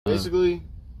Basically,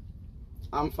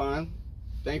 I'm fine.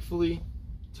 Thankfully,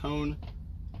 Tone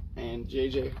and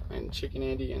JJ and Chicken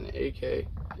Andy and AK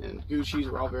and Goocheese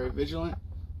were all very vigilant.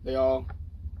 They all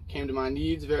came to my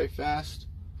needs very fast.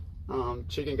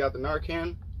 Chicken got the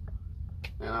Narcan,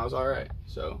 and I was alright.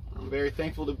 So I'm very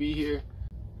thankful to be here.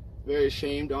 Very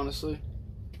ashamed, honestly.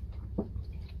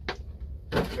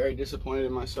 Very disappointed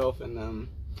in myself, and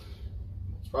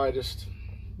it's probably just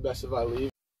best if I leave.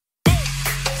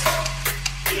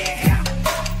 Yeah.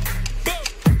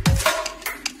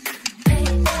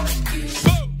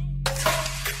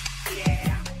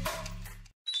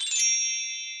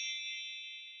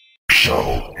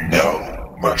 Show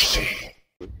no mercy.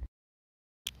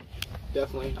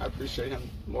 Definitely, I appreciate him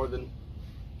more than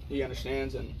he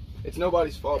understands, and it's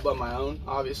nobody's fault but my own,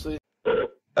 obviously.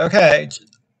 Okay,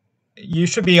 you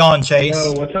should be on, Chase.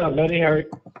 Yo, what's up, buddy? How are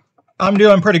you? I'm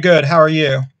doing pretty good. How are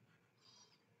you?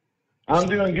 I'm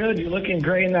doing good. You're looking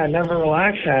great in that Never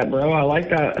Relax hat, bro. I like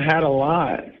that hat a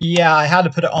lot. Yeah, I had to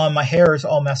put it on. My hair is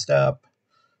all messed up.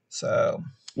 So.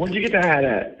 Where'd you get that hat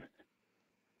at?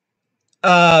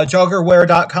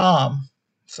 Joggerwear.com.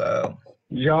 So.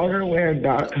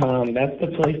 Joggerwear.com. That's the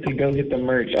place to go get the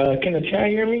merch. Can the chat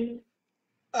hear me?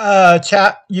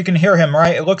 Chat, you can hear him,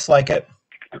 right? It looks like it.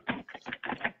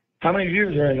 How many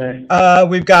viewers are in there?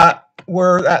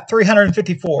 We're at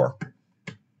 354.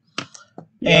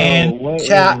 And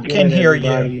chat can hear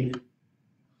you.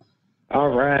 All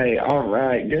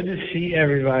right. Good to see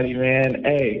everybody, man.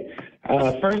 Hey,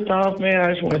 first off, man,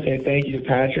 I just want to say thank you to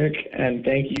Patrick, and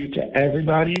thank you to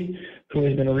everybody who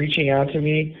has been reaching out to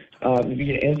me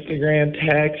via Instagram,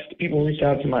 text. People reached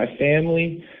out to my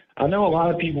family. I know a lot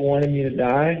of people wanted me to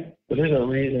die, but there's a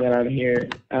reason that I'm here,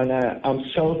 and I'm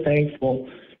so thankful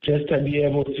just to be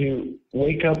able to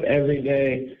wake up every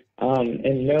day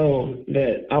and know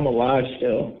that I'm alive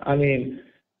still. I mean,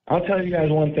 I'll tell you guys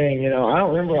one thing, I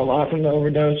don't remember a lot from the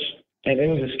overdose, and it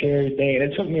was a scary thing.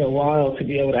 And it took me a while to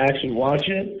be able to actually watch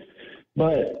it,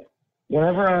 but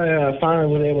whenever I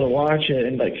finally was able to watch it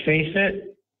and, face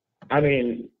it, I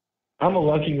mean, I'm a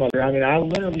lucky mother. I mean, I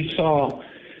literally saw,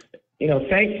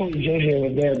 thankfully JJ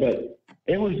was there, but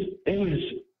it was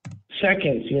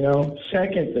seconds,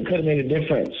 seconds that could have made a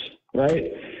difference,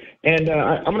 right? And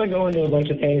I'm going to go into a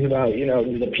bunch of things about,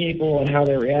 the people and how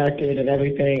they reacted and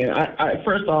everything. And I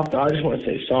first off, I just want to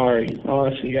say sorry.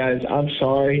 Honestly, guys, I'm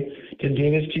sorry to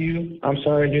do this to you. I'm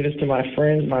sorry to do this to my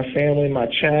friends, my family, my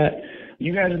chat.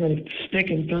 You guys have been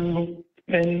sticking through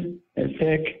thin and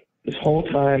thick this whole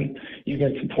time. You've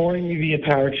been supporting me via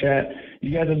Power Chat. You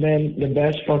guys have been the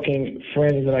best fucking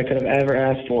friends that I could have ever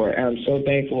asked for. And I'm so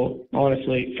thankful,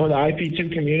 honestly, for the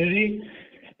IP2 community.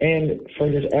 And for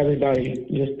just everybody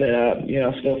just that,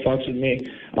 still fucks with me.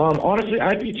 Honestly,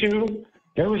 IP2,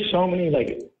 there were so many,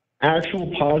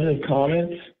 actual positive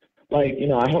comments. I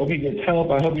hope he gets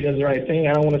help. I hope he does the right thing.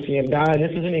 I don't want to see him die.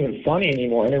 This isn't even funny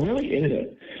anymore, and it really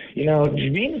isn't.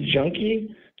 Being a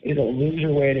junkie is a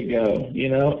loser way to go,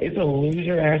 It's a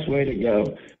loser-ass way to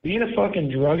go. Being a fucking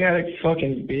drug addict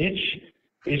fucking bitch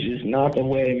is just not the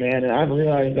way, man, and I've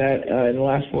realized that in the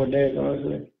last 4 days,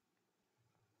 honestly.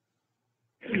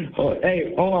 Oh,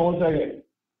 hey, hold on 1 second.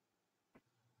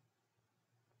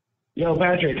 Yo,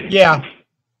 Patrick. Yeah.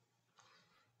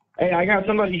 Hey, I got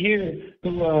somebody here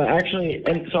who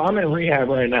and so I'm in rehab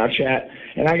right now, chat,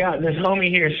 and I got this homie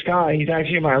here, Scott. He's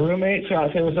actually my roommate.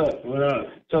 Scott, say what's up. What up?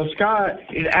 So Scott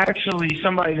is actually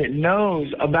somebody that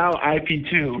knows about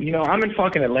IP2. I'm in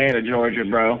fucking Atlanta, Georgia,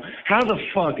 bro. How the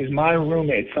fuck is my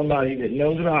roommate somebody that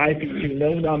knows about IP2,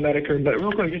 knows about Medicare? But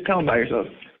real quick, just tell him about yourself.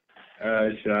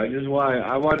 Shit,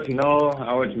 I watched Null,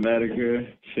 I watched Medicare.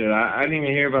 Shit, I didn't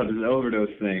even hear about this overdose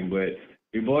thing, but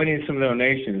your boy needs some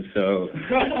donations, so,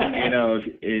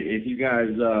 if you guys,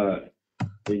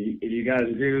 if you guys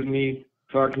agree with me,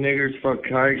 fuck niggers, fuck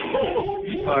kikes,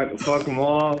 fuck them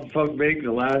all, fuck Bacon,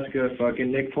 Alaska,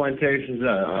 fucking Nick Plantation's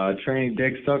trainee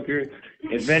dick sucker.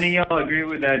 If any of y'all agree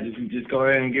with that, just go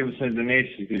ahead and give us some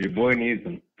donations, because your boy needs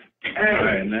them. Hey, all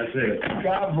right, and that's it.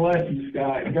 God bless you,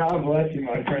 Scott. God bless you,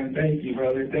 my friend. Thank you,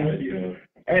 brother. Thank you.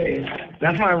 Hey,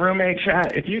 that's my roommate,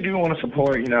 chat. If you do want to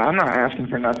support, I'm not asking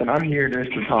for nothing. I'm here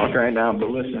just to talk right now.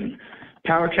 But listen,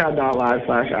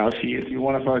 powerchat.live/Alchy. If you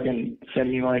want to fucking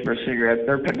send me money for cigarettes,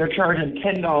 they're charging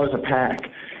 $10 a pack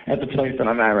at the place that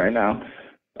I'm at right now.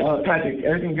 Patrick,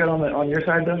 everything good on your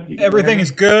side though? Everything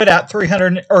is good at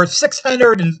 300 or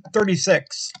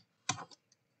 636.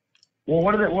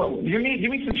 Well, give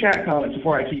me some chat comments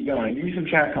before I keep going. Give me some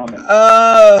chat comments.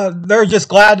 They're just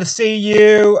glad to see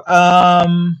you.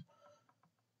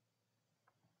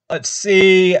 Let's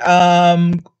see.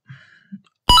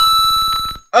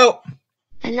 Oh,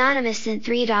 Anonymous sent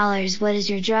 $3. What is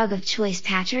your drug of choice,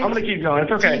 Patrick? I'm gonna keep going.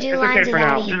 It's okay. Do you It's do okay lines for of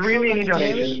now. Addy Just and read me Coke any on the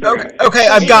donations. daily? Okay,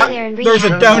 I've She's got. there in There's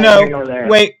a rehab. dono.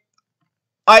 Wait,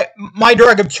 my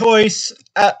drug of choice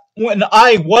when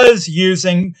I was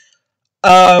using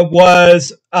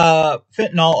was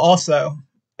fentanyl also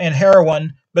and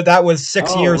heroin, but that was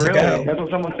 6 years really? ago. That's what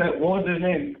someone said. What was his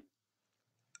name?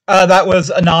 That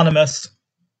was anonymous.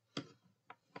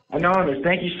 Anonymous,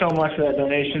 thank you so much for that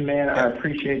donation, man. I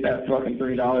appreciate that fucking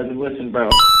 $3. And listen, bro,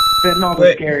 fentanyl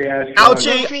is scary ass.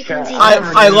 Alchy, Frequency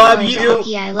I love you.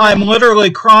 Alchy, I love I'm you.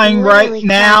 literally crying I'm right literally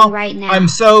now. crying right now. I'm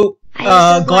so I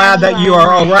am so glad that you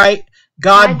are all right.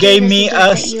 God gave me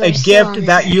us a gift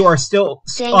that you are still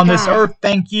on this earth.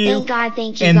 Thank you. Thank God,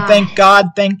 thank you, and God. thank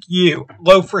God, thank you.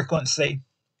 Low frequency.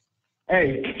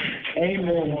 Hey,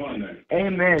 amen.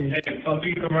 Amen. Hey, fuck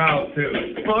Ethan Ralph,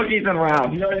 too. Fuck Ethan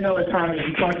Ralph. You already know what time it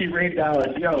is. Fuck you, Ray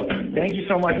Dallas. Yo, thank you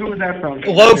so much. Who was that from?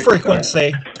 Low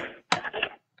frequency.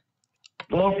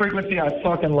 Low frequency, I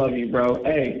fucking love you, bro.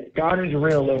 Hey, God is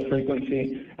real, low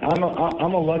frequency. I'm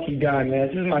a lucky guy, man.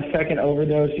 This is my second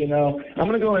overdose, you know. I'm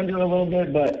gonna go into it a little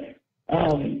bit, but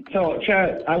so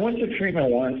Chad, I went to treatment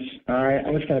once. All right,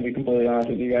 I'm just gonna be completely honest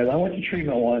with you guys. I went to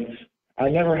treatment once. I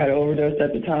never had overdose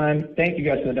at the time. Thank you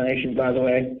guys for the donations, by the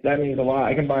way. That means a lot.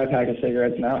 I can buy a pack of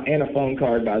cigarettes now and a phone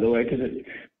card, by the way, because it's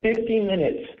 15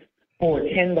 minutes for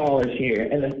 $10 here,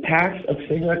 and the packs of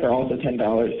cigarettes are also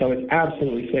 $10, so it's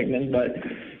absolutely sickening. But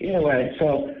either way,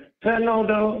 so fentanyl,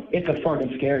 though, it's a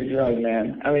fucking scary drug,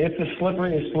 man. I mean, it's the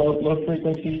slippery slope, low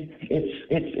frequency. It's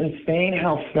insane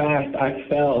how fast I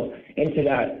fell into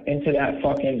that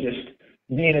fucking just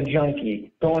being a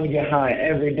junkie, going to get high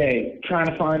every day, trying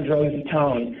to find drugs to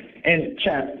Tone. And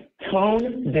chat,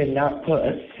 Tone did not put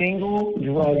a single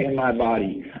drug in my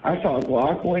body. I saw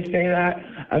Glock Boy say that.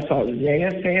 I saw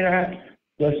Zaya say that.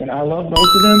 Listen, I love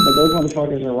both of them, but those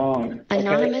motherfuckers are wrong. Okay?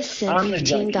 Anonymous sent I'm the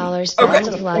junkie. $15. Okay,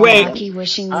 Best of luck, wait. Alchy,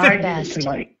 wishing you I the best. did it to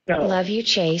myself. Love you,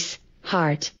 Chase.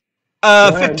 Heart.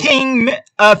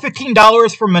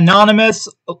 $15 from Anonymous.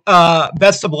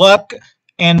 Best of luck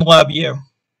and love you.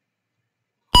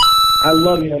 I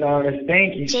love you, Anonymous.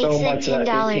 Thank you Jake so said much for that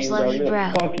 $10, 15, love bro. you, You're bro.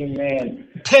 a fucking man.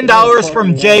 $10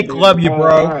 from Jake. Love you,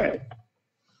 bro. All right.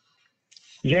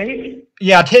 Jake?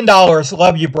 Yeah, $10.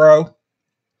 Love you, bro.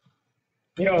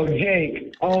 Yo,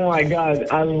 Jake. Oh, my God.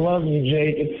 I love you,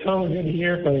 Jake. It's so good to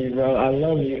hear from you, bro. I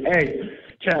love you. Hey,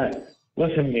 chat,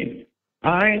 listen to me.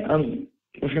 I'm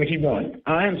just going to keep going.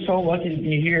 I am so lucky to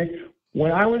be here.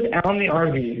 When I was out in the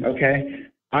RV, okay,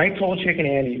 I told Chick and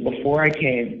Andy before I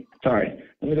came, sorry,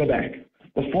 let me go back.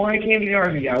 Before I came to the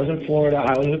RV, I was in Florida.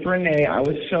 I was with Renee. I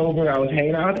was sober. I was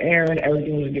hanging out with Aaron.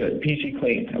 Everything was good. Peachy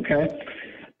clean, okay?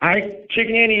 Chick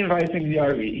and Andy invited me to the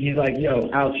RV. He's like, yo,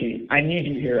 Alchy, I need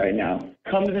you here right now.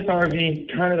 Come to this RV,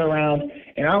 turn it around.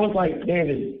 And I was like,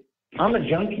 David, I'm a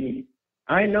junkie.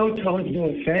 I know Tone's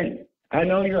doing sin. I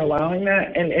know you're allowing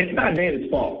that. And it's not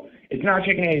David's fault. It's not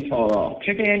Chick and Andy's fault at all.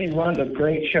 Chick and Andy runs a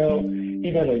great show.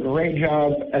 He does a great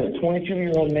job as a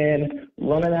 22-year-old man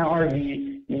running that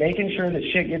RV, making sure that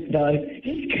shit gets done.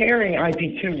 He's carrying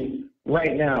IP2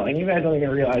 right now, and you guys don't even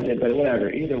realize it, but whatever.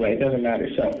 Either way, it doesn't matter.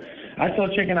 So I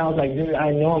told Chick and I was like, dude,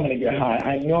 I know I'm going to get high.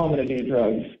 I know I'm going to do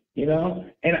drugs, you know?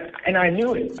 And I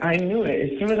knew it. I knew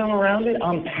it. As soon as I'm around it,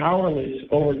 I'm powerless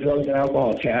over drugs and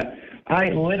alcohol, chat.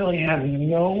 I literally have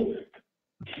no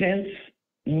sense.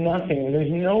 Nothing. There's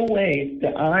no way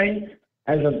that I,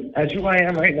 as who I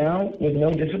am right now, with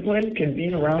no discipline, can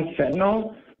be around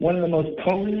fentanyl, one of the most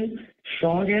potent,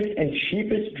 strongest, and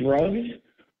cheapest drugs,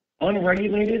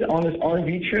 unregulated on this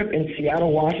RV trip in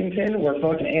Seattle, Washington, where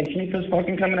fucking Antifa's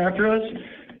fucking coming after us.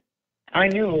 I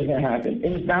knew it was gonna happen. It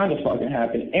was bound to fucking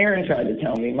happen. Aaron tried to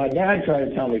tell me. My dad tried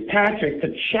to tell me. Patrick,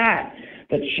 the chat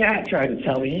tried to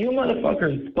tell me. You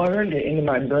motherfuckers burned it into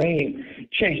my brain.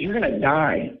 Chase, you're gonna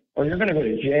die. Or you're going to go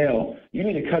to jail. You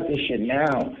need to cut this shit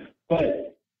now.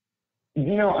 But,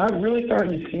 you know, I'm really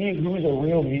starting to see who's a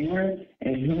real viewer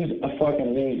and who's a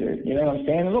fucking loser. You know what I'm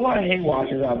saying? There's a lot of hate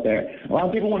watchers out there. A lot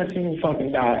of people want to see me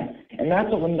fucking die. And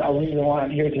that's a reason why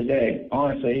I'm here today,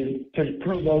 honestly, is to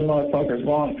prove those motherfuckers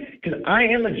wrong. Because I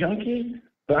am a junkie,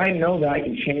 but I know that I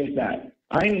can change that.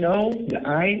 I know that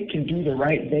I can do the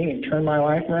right thing and turn my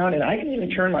life around, and I can even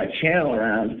turn my channel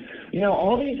around. You know,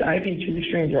 all these IP2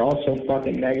 streams are all so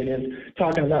fucking negative,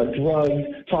 talking about drugs,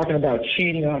 talking about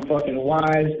cheating on fucking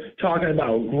wives, talking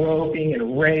about groping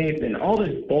and rape and all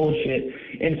this bullshit.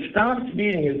 And Stop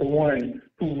Speeding is the one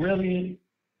who really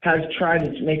has tried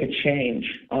to make a change,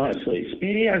 honestly.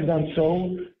 Speedy has done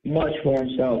so much for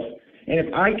himself. And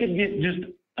if I could get just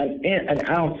an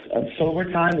ounce of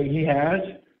sober time that he has,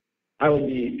 I would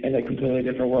be in a completely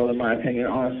different world, in my opinion,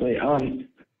 honestly.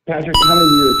 Patrick, how many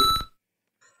years?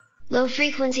 Low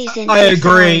frequency since I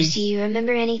agree. $6. Do you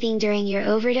remember anything during your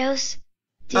overdose?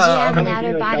 Did you have an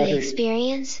outer body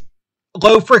experience?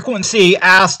 Low Frequency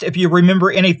asked if you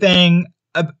remember anything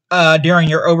during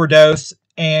your overdose,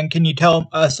 and can you tell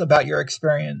us about your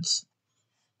experience?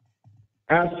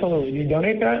 Absolutely. You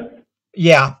donate that?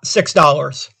 Yeah,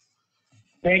 $6.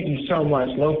 Thank you so much.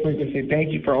 Low Frequency,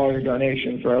 thank you for all your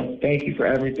donations, bro. Thank you for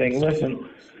everything. Listen,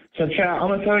 so chat, I'm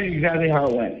going to tell you exactly how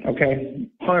it went, okay?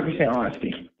 100%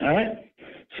 honesty, all right?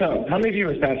 So, how many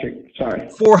viewers, Patrick? Sorry.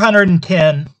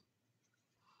 410.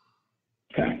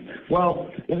 Okay. Well,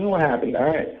 this is what happened, all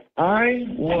right? I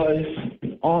was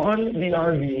on the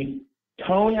RV.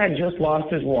 Tone had just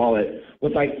lost his wallet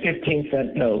with like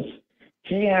 15-cent pills.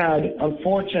 He had,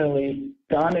 unfortunately,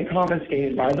 gotten it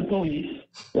confiscated by the police,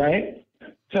 right?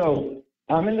 So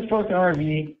I'm in the fucking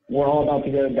RV. We're all about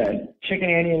to go to bed. Chicken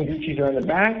Andy and goocheese are in the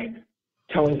back.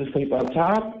 Tone's asleep up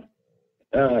top.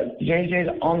 JJ's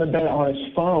on the bed on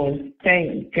his phone.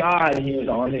 Thank God he was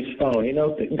on his phone. You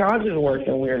know, God just works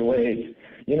in weird ways.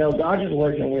 You know, God just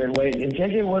works in weird ways. If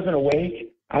JJ wasn't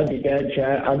awake, I'd be dead,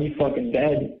 chat. I'd be fucking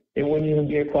dead. It wouldn't even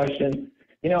be a question.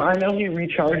 You know, I know he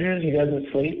recharges. He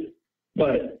doesn't sleep.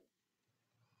 But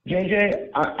JJ,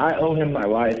 I owe him my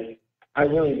life. I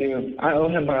really do. I owe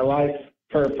him my life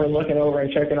for looking over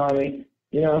and checking on me.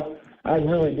 You know, I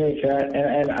really do, chat.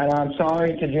 And I'm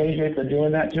sorry to JJ for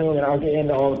doing that to him, and I'll get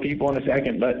into all the people in a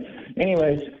second. But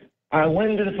anyways, I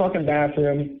went into the fucking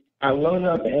bathroom. I loaded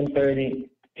up the M30,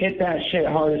 hit that shit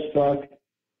hard as fuck,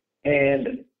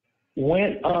 and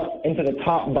went up into the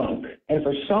top bunk. And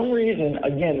for some reason,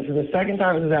 again, this is the second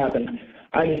time this has happened,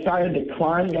 I decided to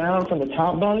climb down from the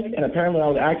top bunk, and apparently I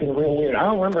was acting real weird. I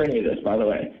don't remember any of this, by the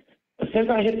way. But since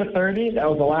I hit the 30s, that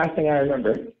was the last thing I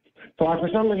remember. So I, for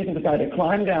some reason, decided to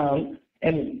climb down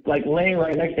and, like, lay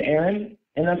right next to Aaron,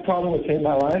 and that's probably what saved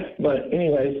my life. But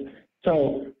anyways,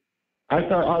 so I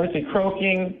start obviously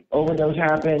croaking, overdose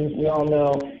happens, we all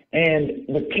know, and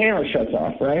the camera shuts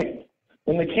off, right?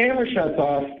 When the camera shuts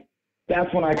off,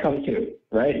 that's when I come to,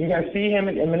 right? You guys see him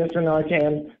administer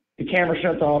Narcan. The camera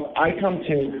shuts off. I come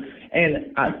to,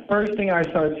 and first thing I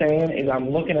start saying is I'm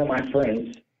looking at my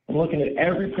friends. I'm looking at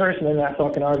every person in that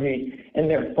fucking RV, and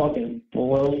they're fucking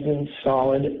frozen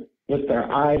solid with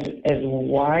their eyes as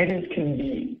wide as can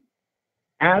be.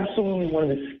 Absolutely one of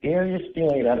the scariest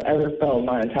feelings I've ever felt in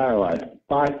my entire life,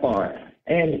 by far.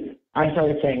 And I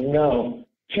started saying, no,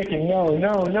 chicken, no,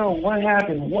 what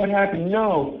happened,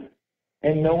 no.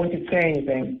 And no one could say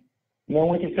anything. No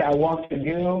one could say. I walked the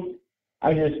goo.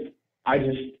 I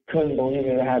just couldn't believe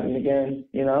it happened again,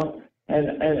 you know?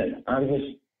 And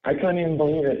I couldn't even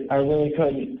believe it. I really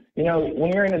couldn't. You know,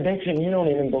 when you're in addiction, you don't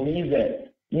even believe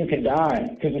that you could die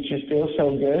because it just feels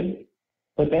so good.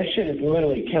 But that shit is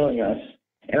literally killing us.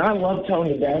 And I love Tone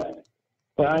to death,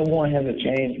 but I want him to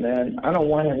change, man. I don't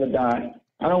want him to die.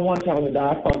 I don't want Tone to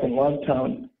die. I fucking love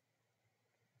Tone.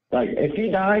 Like, if he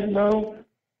dies, bro,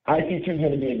 IC2 is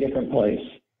going to be a different place.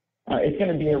 It's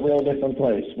going to be a real different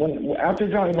place. After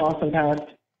Johnny Boston passed,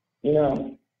 you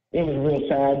know, it was real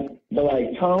sad. But,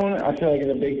 like, Tone, I feel like is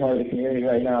a big part of the community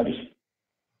right now.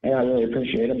 And I really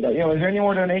appreciate him. But, you know, is there any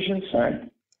more donations?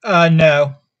 Sorry.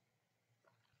 No.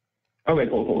 Okay,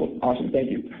 cool. Awesome, thank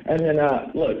you. And then,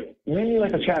 look, read me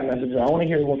like a chat message. I want to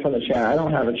hear one from the chat. I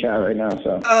don't have a chat right now,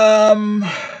 so.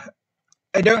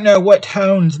 I don't know what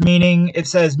Tone's meaning. It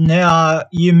says, nah,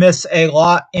 you miss a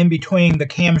lot in between the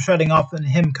cam shutting off and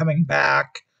him coming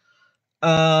back.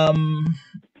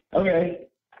 Okay,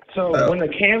 so when the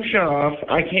cam shut off,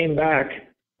 I came back,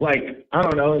 like, I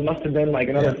don't know, it must have been like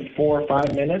another 4 or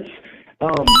 5 minutes.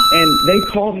 And they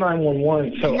called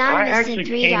 911, so I actually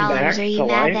came back Are you to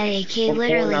mad life that AK before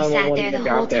literally sat 911 there the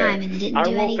even whole got there. time and didn't I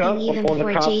do woke up anything even before the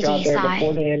before cops got JJ there, saw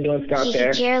before it? the ambulance got He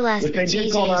there. could care less, Which but they did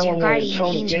JJ call is your 911, guardian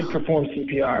Tony angel. did perform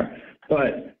CPR.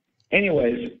 But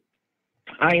anyways,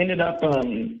 I ended up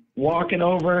walking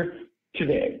over to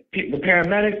the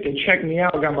paramedics. They checked me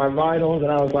out, got my vitals,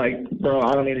 and I was like, bro,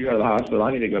 I don't need to go to the hospital.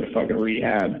 I need to go to fucking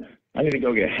rehab. I need to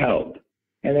go get help.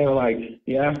 And they were like,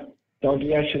 yeah, don't do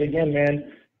that shit again,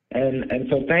 man. And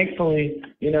so thankfully,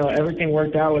 you know, everything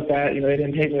worked out with that. You know, they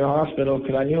didn't take me to the hospital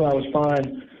because I knew I was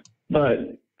fine.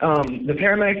 But the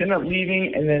paramedics ended up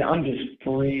leaving, and then I'm just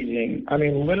freezing. I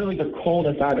mean, literally the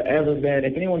coldest I've ever been.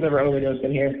 If anyone's ever overdosed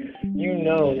in here, you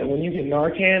know that when you get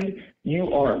Narcan,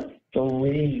 you are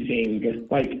freezing.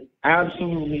 Like,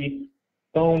 absolutely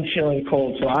bone-chilling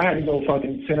cold. So I had to go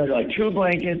fucking sit under, like, 2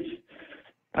 blankets.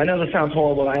 I know that sounds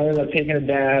horrible. I ended up taking a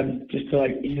dab just to,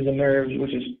 like, ease the nerves,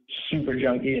 which is super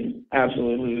junky and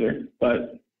absolute loser.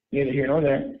 But neither here nor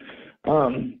there.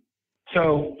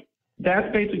 So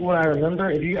that's basically what I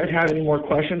remember. If you guys have any more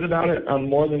questions about it, I'm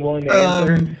more than willing to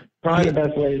answer. Probably the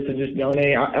best way is to just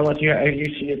donate, unless you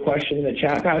see a question in the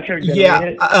chat, Patrick.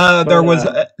 Yeah, there was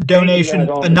a donation.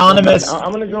 Anonymous.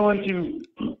 I'm going to go into...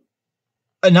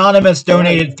 Anonymous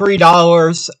donated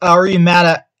 $3. Are you mad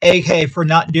at AK for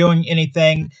not doing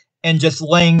anything and just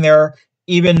laying there,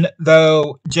 even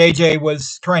though JJ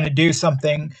was trying to do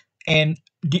something? And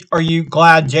are you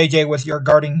glad JJ was your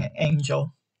guardian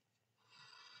angel?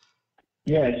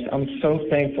 Yes, I'm so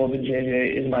thankful that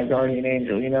JJ is my guardian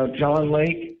angel. You know, John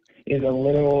Lake is a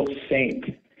literal saint.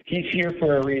 He's here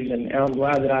for a reason, and I'm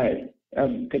glad that I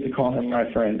get to call him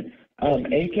my friend.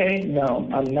 AK, no,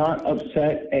 I'm not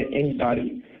upset at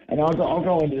anybody. And I'll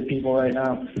go into the people right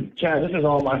now. Chad, this is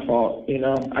all my fault, you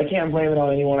know. I can't blame it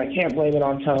on anyone. I can't blame it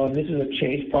on Tone. This is a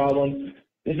Chase problem.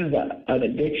 This is an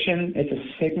addiction. It's a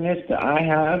sickness that I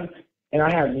have, and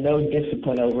I have no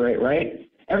discipline over it, right?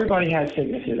 Everybody has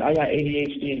sicknesses. I got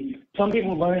ADHD. Some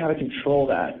people learn how to control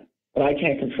that, but I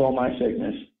can't control my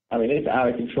sickness. I mean, it's out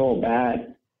of control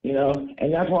bad, you know?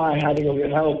 And that's why I had to go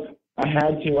get help. I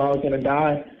had to. I was going to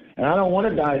die. And I don't want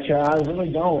to die, Chad. I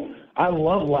really don't. I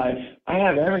love life. I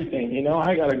have everything, you know?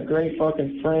 I got a great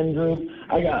fucking friend group.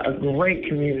 I got a great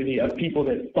community of people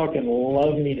that fucking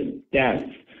love me to death.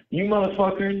 You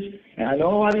motherfuckers, and I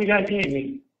know a lot of you guys hate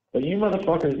me, but you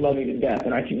motherfuckers love me to death,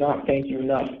 and I cannot thank you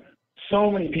enough.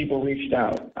 So many people reached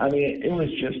out. I mean, it was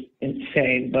just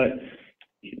insane, but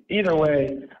either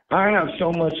way, I have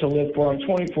so much to live for. I'm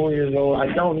 24 years old.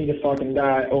 I don't need to fucking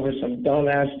die over some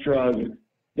dumbass drug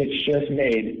that's just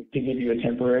made to give you a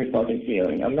temporary fucking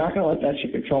feeling. I'm not going to let that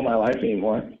shit control my life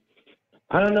anymore.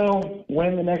 I don't know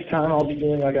when the next time I'll be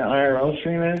doing like an IRL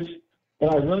stream is,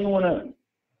 but I really want to...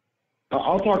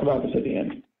 I'll talk about this at the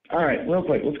end. All right, real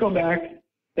quick, let's go back.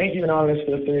 Thank you, Anonymous,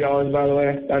 for the $3, by the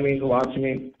way. That means a lot to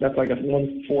me. That's like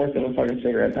 1/4 of a fucking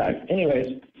cigarette pack.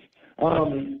 Anyways,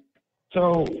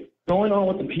 so going on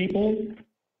with the people,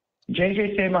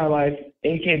 JJ saved my life.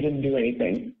 AK didn't do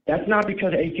anything. That's not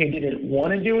because AK didn't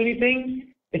want to do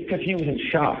anything. It's because he was in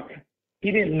shock.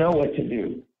 He didn't know what to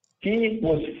do. He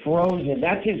was frozen.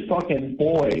 That's his fucking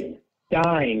boy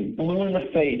dying, blue in the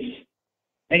face,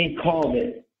 and he called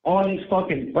it on his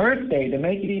fucking birthday to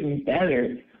make it even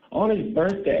better. On his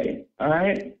birthday, all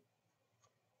right?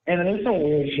 And there's some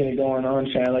weird shit going on,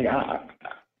 Chad. Like,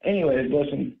 anyways,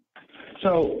 listen.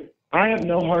 So I have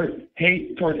no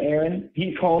hate towards Aaron.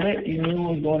 He called it. He knew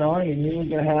what was going on. He knew what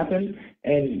was going to happen.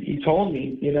 And he told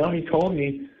me, you know, he told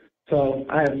me. So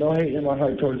I have no hate in my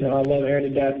heart towards him. I love Aaron to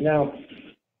death. Now,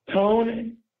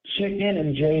 Tone, Chicken,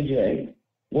 and JJ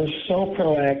were so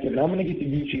proactive. And I'm going to get to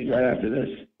goocheese right after this.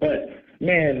 But,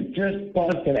 man, just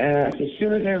busting ass. As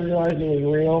soon as they realized it was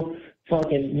real,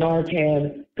 fucking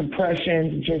Narcan,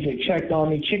 compressions, JJ checked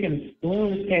on me. Chicken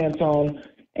blew his pants on.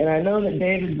 And I know that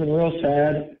David's been real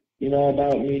sad, you know,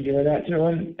 about me doing that to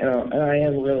him, and I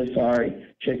am really sorry,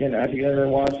 Chicken. If you ever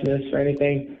watch this or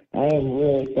anything, I am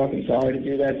really fucking sorry to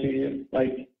do that to you.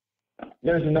 Like,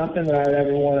 there's nothing that I'd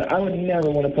ever want. I would never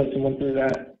want to put someone through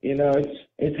that. You know,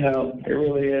 it's hell. It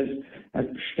really is. I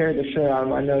scared the shit out of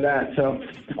them. I know that. So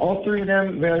all three of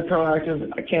them very proactive.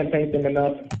 I can't thank them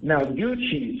enough. Now,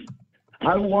 goocheese,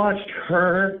 I watched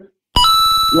her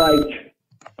like.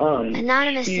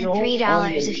 Anonymous sent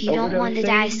 $3. If you don't want to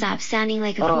die, stop sounding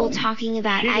like a fool talking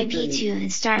about IP2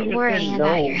 and start worrying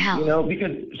about your health. You know,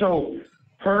 because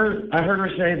I heard her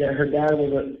say that her dad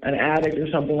was an addict or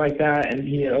something like that, and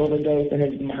he had overdosed,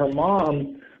 and her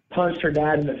mom punched her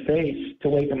dad in the face to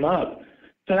wake him up.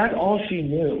 So that's all she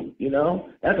knew, you know?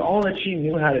 That's all that she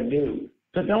knew how to do.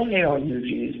 So don't hate on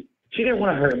goocheese. She didn't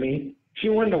want to hurt me. She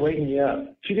wanted to wake me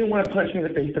up. She didn't want to punch me in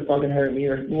the face to fucking hurt me,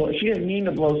 or she didn't mean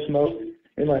to blow smoke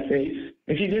in my face.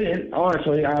 If she didn't,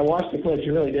 honestly, I watched the clip, she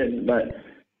really didn't. But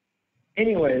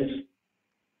anyways,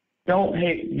 don't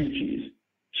hate goocheese.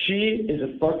 She is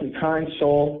a fucking kind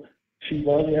soul. She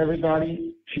loves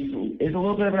everybody. She is a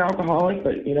little bit of an alcoholic,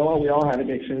 but you know what? We all have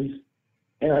addictions.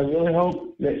 And I really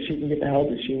hope that she can get the help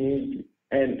that she needs.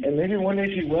 And maybe one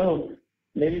day she will.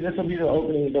 Maybe this will be the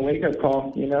opening, the wake-up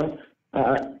call, you know?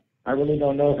 I really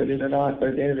don't know if it is or not, but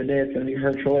at the end of the day, it's going to be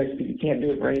her choice. Because you can't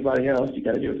do it for anybody else. You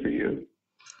got to do it for you.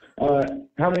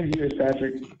 How many viewers,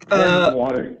 Patrick?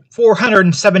 Water.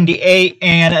 478,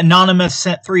 and Anonymous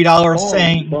sent $3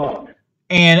 saying. Fuck.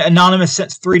 And Anonymous sent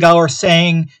 $3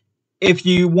 saying, if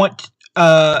you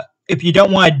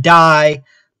don't want to die,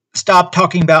 stop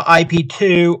talking about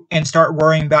IP2 and start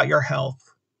worrying about your health.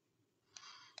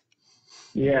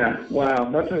 Yeah, wow,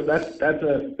 that's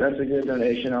a good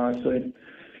donation, honestly.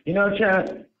 You know,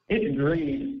 chat, it's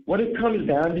greed. What it comes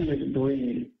down to is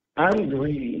greed. I'm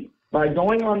greedy. By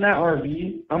going on that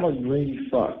RV, I'm a greedy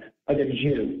fuck. like a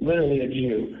Jew, literally a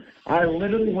Jew. I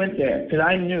literally went there because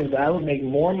I knew that I would make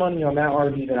more money on that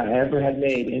RV than I ever had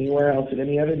made anywhere else at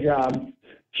any other job.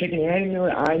 Chicken Andy knew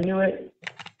it, I knew it,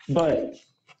 but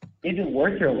is it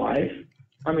worth your life?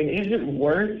 I mean, is it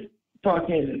worth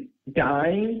fucking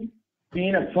dying,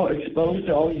 being exposed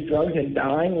to all these drugs and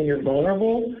dying when you're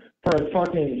vulnerable for a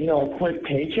fucking, you know, a quick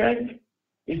paycheck?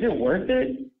 Is it worth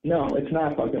it? No, it's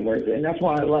not fucking worth it, and that's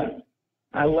why I left.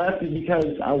 I left it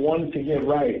because I wanted to get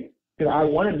right, because I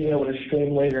want to be able to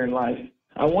stream later in life.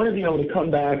 I want to be able to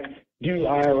come back, do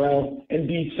IRL, and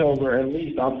be sober, at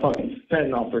least off fucking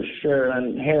fentanyl for sure,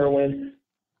 and heroin.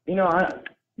 You know, I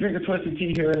drink a twisted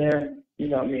tea here and there. You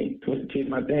know me, twisted tea is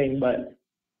my thing, but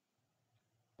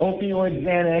opioids,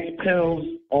 Xanax, pills,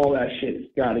 all that shit's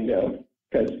got to go.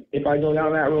 Because if I go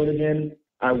down that road again,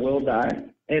 I will die.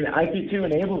 And IP2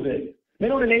 enables it. They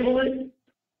don't enable it.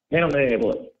 They don't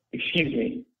enable it. Excuse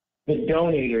me. The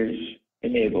donators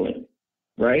enable it,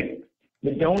 right?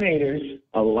 The donators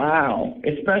allow,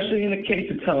 especially in the case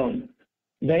of Tone,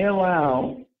 they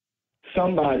allow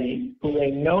somebody who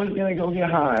they know is going to go get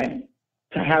high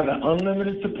to have an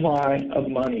unlimited supply of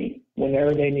money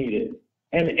whenever they need it.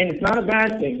 And it's not a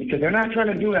bad thing because they're not trying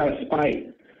to do it out of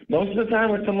spite. Most of the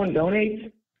time when someone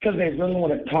donates, because they really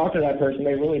want to talk to that person,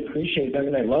 they really appreciate them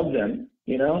and they love them,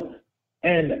 you know?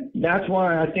 And that's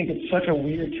why I think it's such a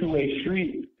weird two-way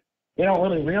street. They don't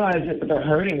really realize it, but they're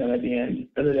hurting them at the end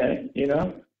of the day, you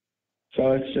know?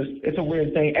 So it's a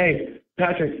weird thing. Hey,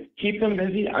 Patrick, keep them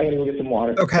busy. I gotta go get some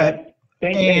water. Okay.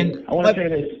 Thank you. I want to say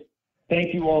this.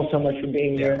 Thank you all so much for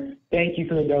being here. Thank you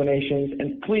for the donations.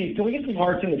 And please, can we get some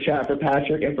hearts in the chat for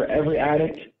Patrick and for every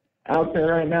addict out there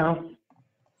right now?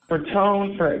 For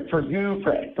Tone, for Goo,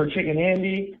 for Chicken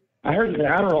Andy. I heard there's an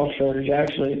Adderall shortage,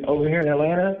 actually, over here in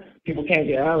Atlanta. People can't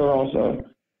get Adderall, so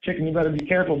Chicken, you better be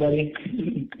careful, buddy.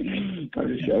 I'm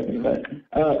just joking, but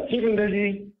keep them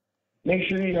busy. Make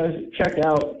sure you guys check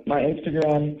out my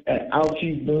Instagram at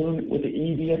Alchyboon with the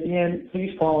ED at the end.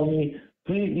 Please follow me.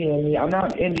 Please DM me. I'm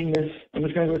not ending this. I'm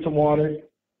just going to go get some water.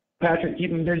 Patrick,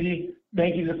 keep them busy.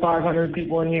 Thank you to 500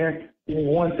 people in here. Give me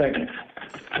 1 second.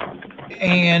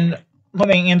 And let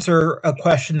me answer a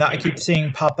question that I keep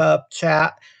seeing pop up,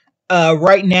 chat.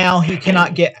 Right now, he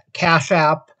cannot get Cash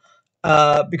App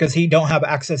because he don't have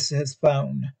access to his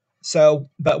phone. So,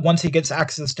 but once he gets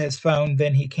access to his phone,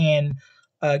 then he can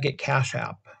get Cash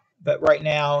App. But right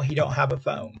now, he don't have a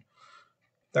phone.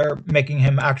 They're making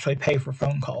him actually pay for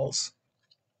phone calls.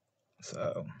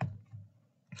 So,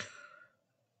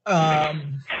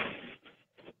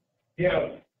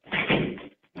 Yo,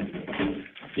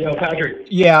 Patrick.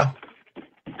 Yeah.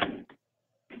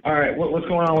 All right, what's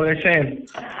going on? What are they saying?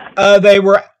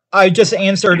 I just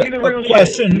answered a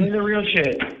question. Give me the real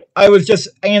shit. I was just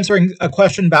answering a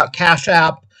question about Cash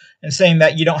App and saying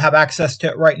that you don't have access to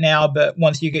it right now, but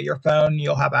once you get your phone,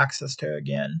 you'll have access to it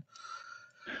again.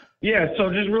 Yeah,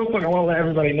 so just real quick, I want to let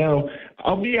everybody know,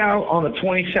 I'll be out on the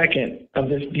 22nd of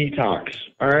this detox.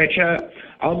 All right, chat?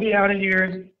 I'll be out of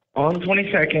here on the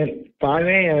 22nd, 5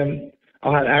 a.m.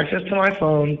 I'll have access to my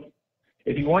phone.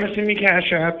 If you want to send me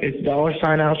Cash App, it's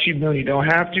 $sign Alchyboon. You don't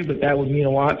have to, but that would mean a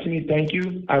lot to me. Thank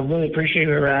you. I really appreciate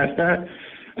whoever asked that.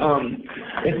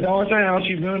 It's $sign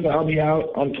Alchyboon, but I'll be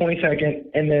out on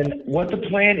 22nd. And then what the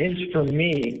plan is for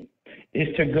me is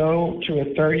to go to a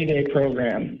 30-day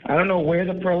program. I don't know where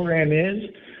the program is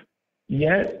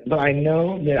yet, but I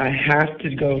know that I have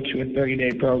to go to a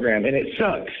 30-day program. And it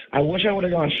sucks. I wish I would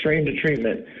have gone straight into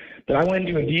treatment, but I went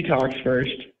into a detox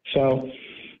first. So,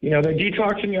 you know, they're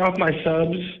detoxing me off my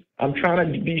subs. I'm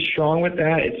trying to be strong with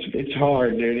that. It's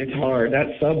hard, dude. It's hard.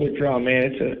 That sub withdrawal, man,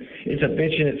 it's a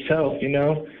bitch in itself, you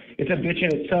know? It's a bitch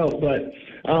in itself. But,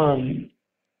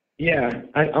 yeah,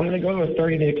 I'm going to go to a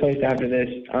 30-day place after this.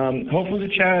 Hopefully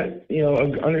the chat, you know,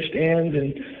 understands.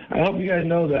 And I hope you guys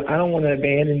know that I don't want to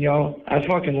abandon y'all. I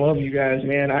fucking love you guys,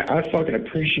 man. I fucking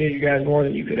appreciate you guys more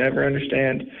than you could ever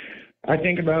understand. I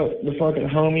think about the fucking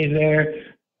homies there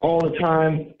all the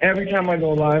time. Every time I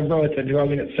go live, bro, it's a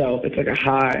drug in itself. It's like a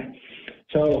high.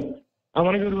 So I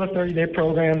want to go to a 30-day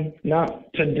program,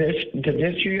 not to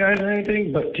ditch you guys or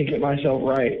anything, but to get myself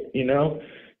right, you know?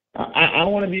 I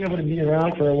want to be able to be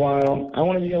around for a while. I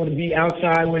want to be able to be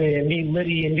outside with it and be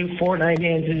litty and do Fortnite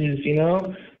dances, you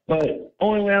know? But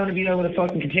only way I'm going to be able to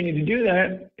fucking continue to do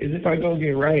that is if I go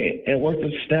get right and work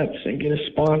the steps and get a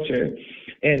sponsor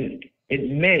and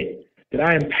admit that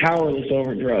I am powerless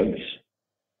over drugs.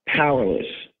 Powerless.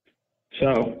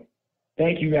 So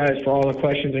thank you guys for all the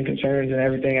questions and concerns and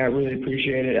everything. I really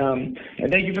appreciate it. And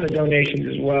thank you for the donations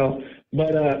as well.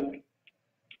 But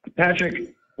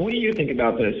Patrick, what do you think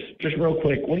about this? Just real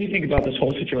quick, what do you think about this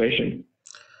whole situation?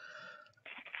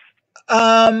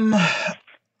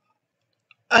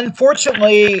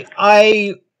 Unfortunately,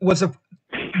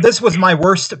 this was my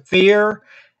worst fear,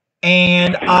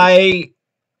 and I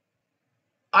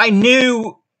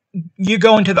knew you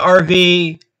go into the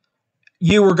RV,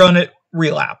 you were going to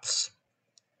relapse.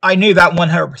 I knew that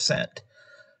 100%.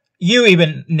 You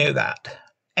even knew that.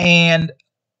 And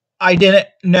I didn't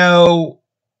know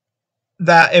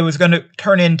that it was going to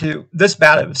turn into this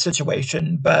bad of a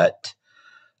situation, but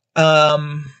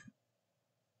I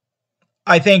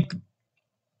think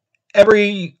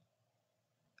everything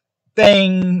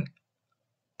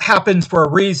happens for a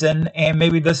reason, and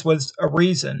maybe this was a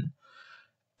reason.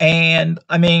 And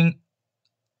I mean,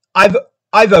 I've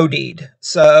OD'd,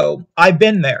 so I've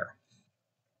been there.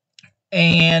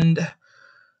 And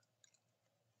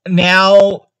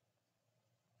now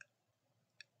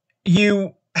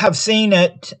you have seen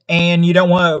it and you don't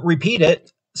want to repeat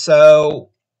it, so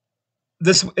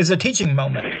this is a teaching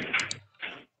moment.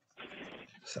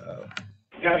 So,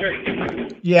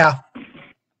 Patrick? Yeah.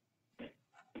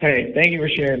 Hey, thank you for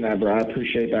sharing that, bro. I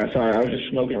appreciate that. Sorry, I was just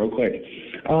smoking real quick.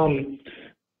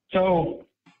 So,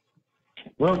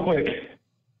 real quick,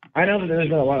 I know that there's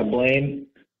been a lot of blame,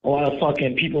 a lot of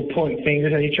fucking people pointing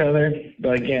fingers at each other,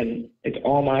 but again, it's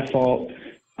all my fault.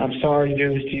 I'm sorry to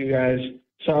do this to you guys.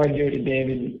 Sorry to do it to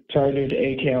David. Sorry to do it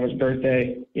to AK on his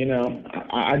birthday. You know,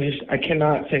 I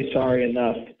cannot say sorry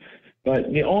enough.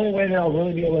 But the only way that I'll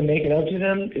really be able to make it up to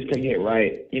them is to get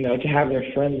right, you know, to have their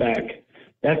friend back.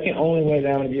 That's the only way that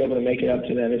I'm going to be able to make it up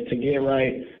to them, is to get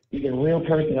right, be the real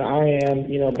person that I am.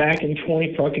 You know, back in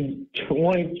 2020,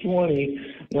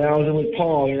 when I was with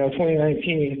Paul, you know,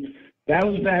 2019, that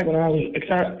was back when I was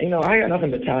excited. You know, I got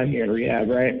nothing but time here in rehab,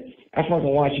 right? I fucking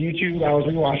watched YouTube. I was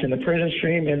rewatching the prison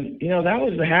stream, and, you know, that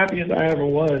was the happiest I ever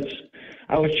was.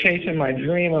 I was chasing my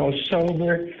dream. I was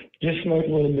sober, just smoked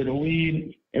a little bit of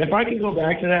weed. And if I could go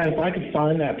back to that, if I could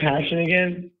find that passion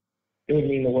again, it would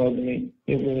mean the world to me.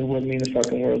 It really would mean the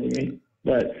fucking world to me.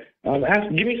 But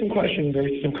give me some questions or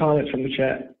some comments from the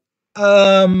chat.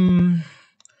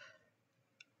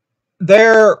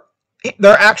 They're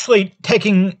actually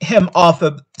taking him off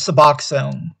of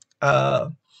Suboxone.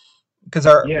 Because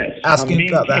they're asking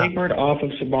about that. I'm being tapered off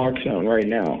of Suboxone right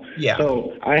now. Yeah.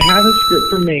 So I have a script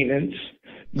for maintenance.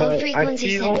 Low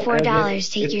frequency sent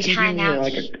 $4. Take your time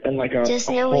out. Just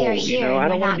know we are here,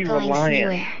 and we're not going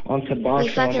anywhere. On Suboxone we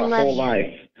fucking love you.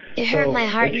 Life. It hurt my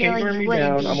heart knowing you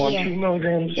wouldn't be here.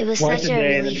 It was such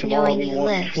a relief knowing you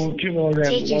lived.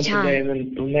 Take your time.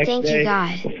 Thank you,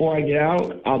 God. Before I get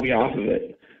out, I'll be off of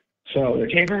it. So they're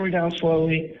tapering me down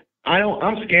slowly.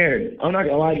 I'm scared. I'm not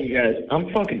gonna lie to you guys.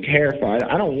 I'm fucking terrified.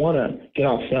 I don't want to get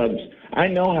off subs. I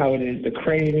know how it is. The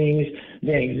cravings,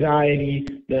 the anxiety,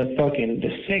 the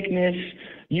sickness.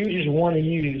 You just want to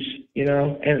use, you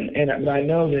know. And I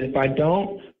know that if I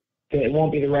don't, then it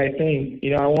won't be the right thing.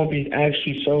 You know, I won't be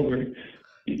actually sober.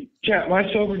 Chat. My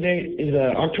sober date is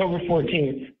October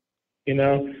 14th. You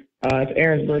know, it's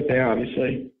Aaron's birthday,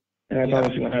 obviously, and that's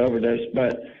obviously when I overdosed.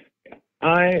 But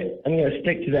I'm gonna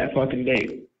stick to that fucking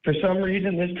date. For some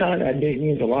reason, this time, that date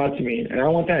means a lot to me, and I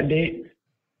want that date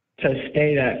to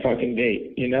stay that fucking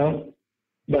date, you know?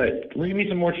 But read me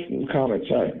some more comments,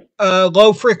 sorry.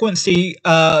 Low frequency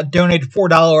donated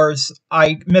 $4.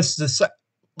 I missed the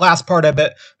last part of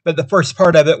it, but the first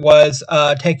part of it was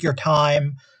take your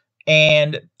time,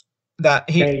 and that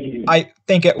I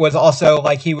think it was also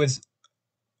like his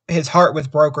heart was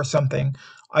broke or something.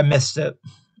 I missed it,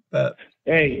 but...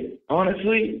 Hey,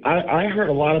 honestly, I heard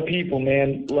a lot of people,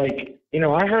 man, like, you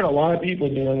know, I heard a lot of people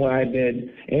doing what I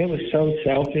did, and it was so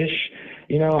selfish.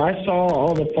 You know, I saw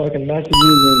all the fucking messages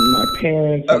and my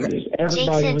parents and just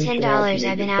everybody. Jake said $10.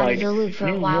 I've been out of the loop for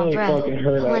a while, really bro.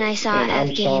 But when I saw F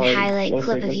getting highlight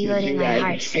clip of you loading, my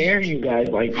heart sank. I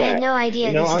had no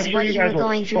idea this is what you were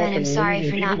going through, and I'm sorry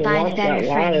for not buying a better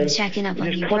friend and checking up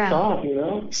on you,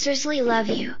 bro. Seriously love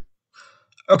you.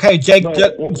 Okay, Jake,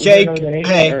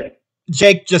 hey.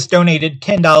 Jake just donated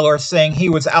 $10 saying he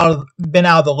was been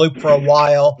out of the loop for a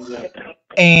while,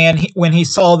 and when he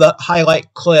saw the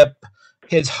highlight clip,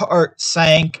 his heart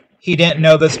sank. He didn't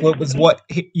know this was what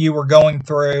you were going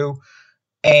through,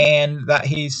 and that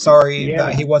he's sorry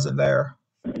that he wasn't there.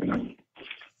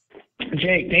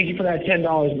 Jake, thank you for that $10,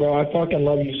 bro. I fucking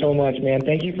love you so much, man.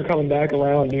 Thank you for coming back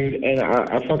around, dude, and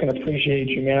I fucking appreciate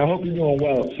you, man. I hope you're doing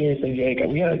well. Seriously, Jake.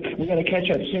 We gotta catch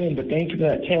up soon, but thank you for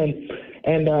that 10.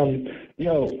 And,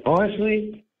 yo,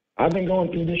 honestly, I've been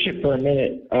going through this shit for a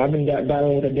minute. I've been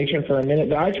battling with addiction for a minute.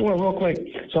 But I just want to real quick.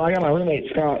 So I got my roommate,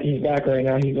 Scott. He's back right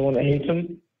now. He's the one that hates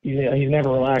him. He's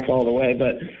never relaxed all the way.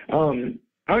 But I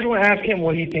just want to ask him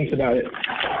what he thinks about it.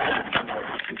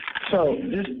 So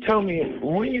just tell me,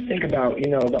 what do you think about, the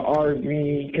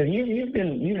RV? Because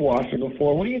you've watched it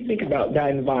before. What do you think about that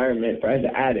environment as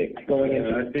an addict going into?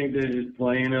 I think they're just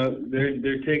playing up.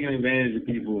 They're taking advantage of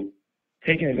people.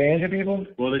 Taking advantage of people?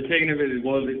 Well, they're taking advantage.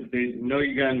 Well, they know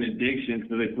you got an addiction,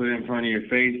 so they put it in front of your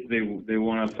face. They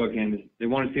want to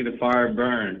see the fire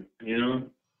burn.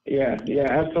 Yeah,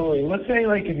 absolutely. Let's say,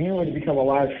 if you were to become a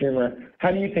live streamer,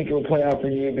 how do you think it would play out for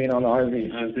you being on the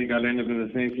RV? I think I'd end up in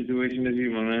the same situation as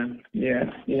you, my man. Yeah,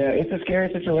 it's a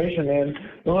scary situation, man.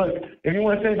 But look, if you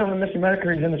want to say something to Mr.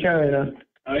 Medicare, he's in the chat right now.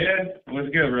 Oh, yeah? What's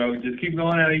good, bro? Just keep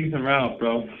going at Ethan Ralph,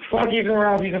 bro. Fuck Ethan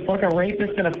Ralph. He's a fucking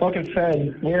rapist and a fucking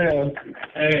fed. Weirdo.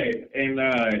 Hey, and,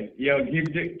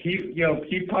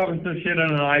 keep popping some shit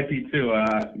on an IP, too.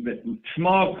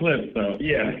 Small clips, though.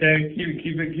 Yeah. Okay?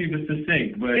 Keep it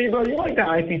succinct. But hey, bro, you like the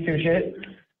IP2 shit?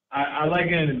 I like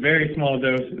it in very small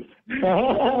doses.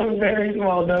 Very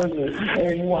small doses. Hey,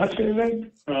 are you watching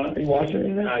anything? Are you watching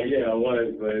anything? Yeah, I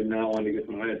was, but now I want to get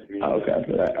some ice cream. Oh, okay. All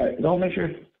right. Don't make sure...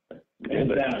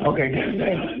 Okay,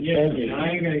 thank you. I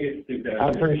ain't gonna get stupid. I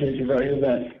appreciate you, bro. You're the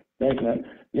best. Thanks, man.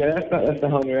 Yeah, that's the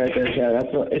homie right there, Chad.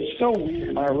 It's so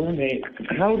weird. My roommate,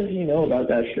 how does he know about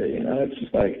that shit? It's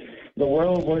just the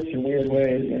world works in weird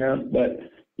ways, But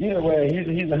either way, he's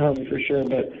the homie for sure.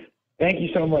 But thank you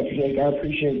so much, Jake. I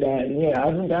appreciate that. And yeah,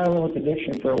 I've been battling with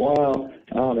addiction for a while.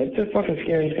 It's a fucking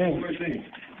scary thing.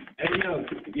 Hey,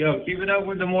 yo, keep it up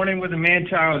with the morning with the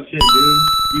man-child shit, dude.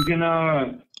 You can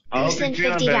You send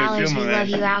 $50. We love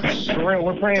you, Alchy.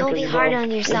 We're praying Don't for be you, hard bro.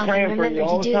 on yourself We're and praying for remember you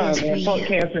all to the do time, this for man. Fuck you.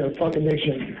 cancer and fuck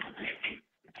addiction.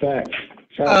 Facts.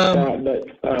 Shout out,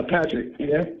 but Patrick, you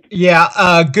there?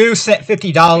 Yeah, Goose sent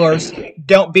 $50.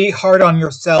 Don't be hard on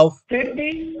yourself.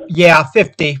 50? Yeah,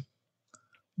 50.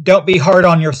 Don't be hard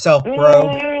on yourself,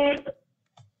 bro.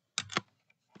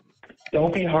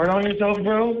 Don't be hard on yourself,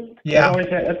 bro. Yeah.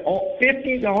 That's all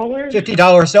 $50?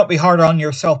 $50. Don't be hard on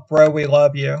yourself, bro. We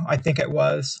love you. I think it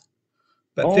was.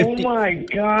 But 50. Oh my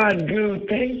God, dude!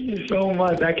 Thank you so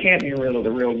much. I can't be real of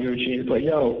the real goocheese, but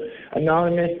yo,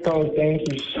 anonymous, bro. Thank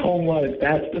you so much.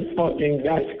 That's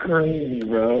crazy,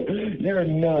 bro. You're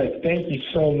nuts. Thank you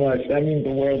so much. That means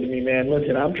the world to me, man.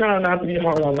 Listen, I'm trying not to be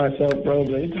hard on myself, bro,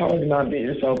 but it's hard to not beat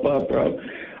yourself up, bro.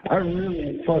 I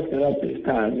really fucked it up this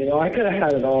time. I could have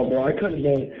had it all, bro. I could have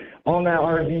been on that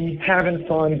RV, having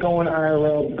fun, going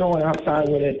IRL, going outside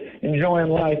with it, enjoying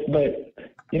life, but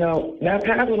that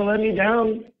path would have led me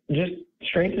down just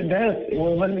straight to death. It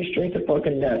would have led me straight to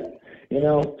fucking death,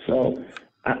 So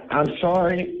I'm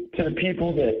sorry to the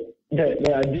people that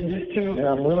I did this to, and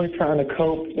I'm really trying to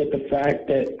cope with the fact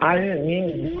that I didn't mean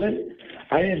to do it.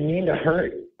 I didn't mean to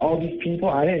hurt all these people.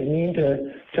 I didn't mean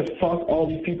to fuck all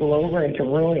these people over and to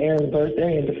ruin Aaron's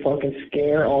birthday and to fucking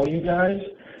scare all you guys.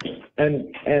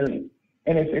 And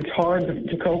it's hard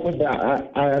to cope with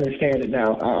that. I understand it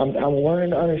now. I'm learning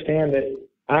to understand that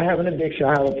I have an addiction. I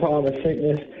have a problem with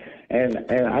sickness, and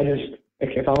I just,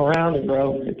 if I'm around it,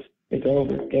 bro, it's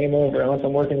over. Game over unless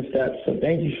I'm working the steps. So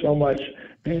thank you so much,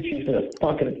 Gucci, for the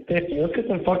fucking 50. Let's get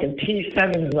some fucking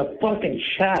T7s in the fucking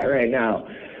chat right now.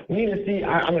 We need to see,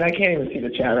 I mean, I can't even see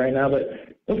the chat right now, but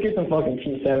let's get some fucking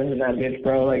T7s in that bitch,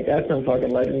 bro. That's some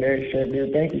fucking legendary shit,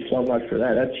 dude. Thank you so much for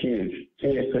that. That's huge.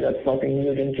 Seriously, that's fucking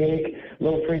huge. And Jake,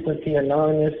 Low Frequency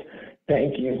Anonymous,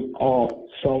 thank you all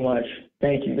so much.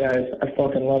 Thank you, guys. I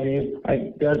fucking love you.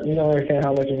 You don't understand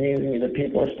how much it means to me that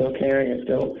people are still caring and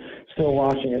still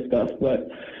watching and stuff. But,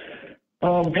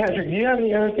 Patrick, do you have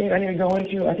any other things I need to go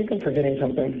into? I think I'm forgetting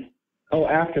something. Oh,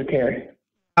 aftercare.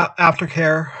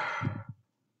 Aftercare.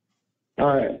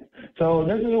 All right. So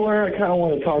this is where I kind of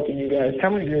want to talk to you guys.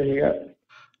 How many viewers you got?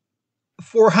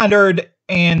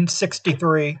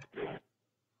 463.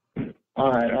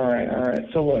 All right.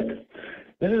 So look,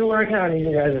 this is where I kind of need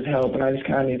you guys' help, and I just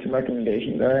kind of need some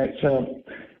recommendations. All right. So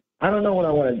I don't know what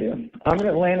I want to do. I'm in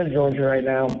Atlanta, Georgia right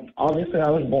now. Obviously,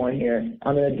 I was born here.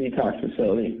 I'm in a detox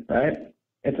facility, right?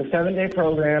 It's a 7-day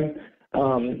program.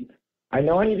 I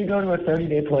know I need to go to a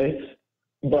 30-day place,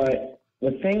 but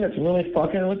the thing that's really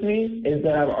fucking with me is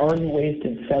that I've already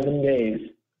wasted 7 days.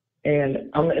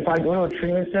 And if I go to a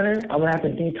treatment center, I'm going to have to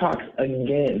detox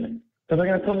again. So they're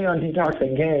going to put me on detox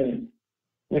again,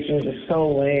 which is just so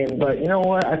lame. But you know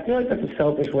what? I feel like that's a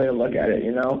selfish way to look at it,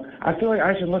 I feel like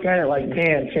I should look at it like,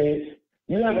 damn, Chase,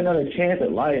 you have another chance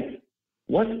at life.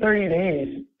 What's 30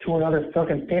 days to another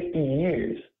fucking 50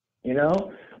 years,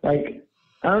 Like,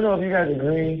 I don't know if you guys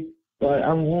agree, but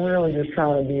I'm really just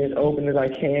trying to be as open as I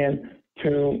can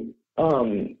to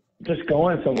just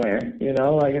going somewhere,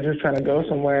 like I'm just trying to go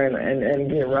somewhere and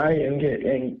get right and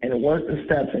work the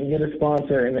steps and get a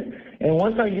sponsor and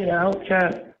once I get out,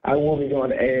 chat, I will be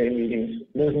going to AA meetings.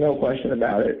 There's no question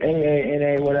about it. AA,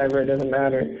 NA, whatever, it doesn't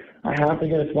matter. I have to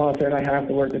get a sponsor and I have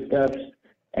to work the steps.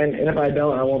 And if I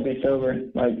don't, I won't be sober.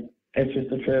 Like, it's just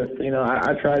the truth. You know,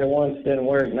 I tried it once, didn't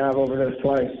work. Now I've overdosed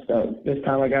twice. So this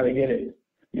time I got to get it.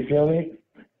 You feel me?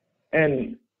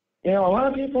 And, you know, a lot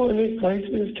of people in these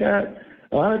places, chat,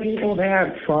 a lot of people, they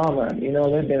have trauma. You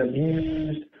know, they've been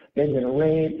abused, they've been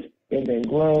raped, they've been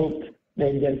groped,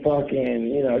 they've been fucking,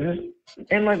 you know, just,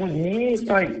 and like with me, it's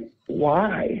like,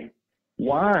 why?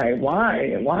 Why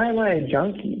am I a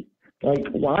junkie? Like,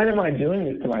 why am I doing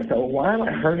this to myself? Why am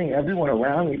I hurting everyone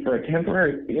around me for a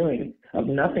temporary feeling of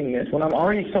nothingness when I'm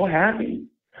already so happy?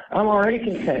 I'm already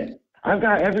content. I've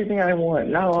got everything I want.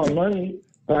 Not a lot of money,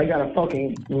 but I got a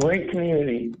fucking great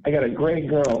community. I got a great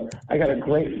girl. I got a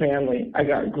great family. I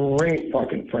got great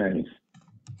fucking friends.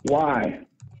 Why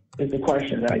is the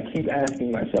question that I keep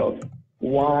asking myself.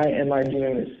 Why am I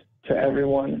doing this to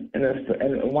everyone? And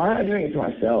why am I doing it to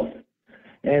myself?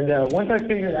 And once I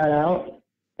figure that out,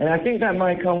 and I think that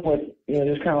might come with, you know,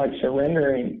 just kind of like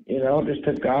surrendering, you know, just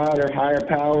to God or higher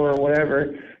power or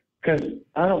whatever, because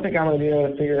I don't think I'm going to be able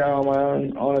to figure it out on my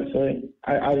own, honestly.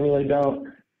 I really don't.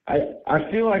 I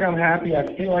feel like I'm happy. I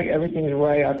feel like everything's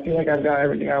right. I feel like I've got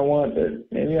everything I want,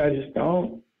 but maybe I just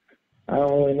don't. I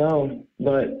don't really know.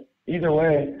 But either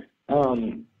way, I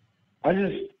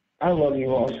love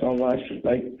you all so much.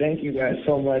 Like, thank you guys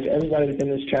so much. Everybody that's in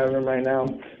this chat room right now.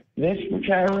 This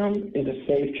chat room is a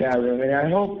safe chat room, and I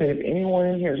hope that if anyone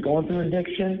in here is going through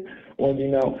addiction, or, you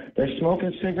know, they're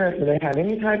smoking cigarettes, or they have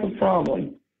any type of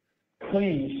problem,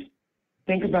 please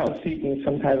think about seeking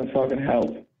some type of fucking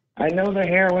help. I know the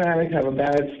heroin addicts have a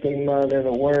bad stigma. They're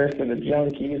the worst. They're the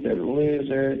junkies. They're the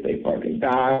losers. They fucking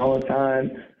die all the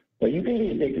time. But you can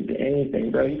be addicted to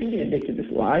anything, bro. You can be addicted to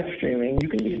live streaming. You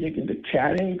can be addicted to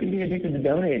chatting. You can be addicted to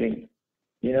donating,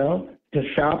 you know, to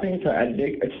shopping,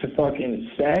 to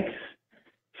fucking sex.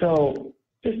 So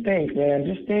just think, man.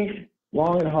 Just think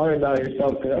long and hard about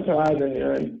yourself, because that's what I've been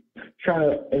doing, trying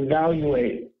to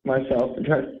evaluate myself and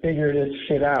try to figure this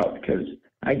shit out, because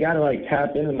I got to, like,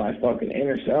 tap into my fucking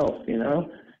inner self, you know?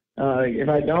 If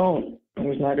I don't, I'm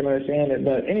just not going to understand it.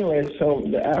 But anyway, so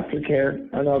the aftercare,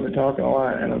 I know I've been talking a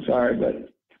lot, and I'm sorry, but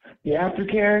the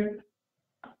aftercare,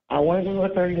 I want to go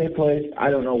to a 30-day place.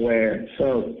 I don't know where.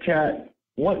 So, chat,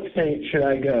 what state should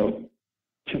I go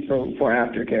to for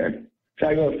aftercare? Should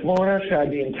I go to Florida? Should I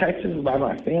be in Texas by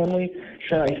my family?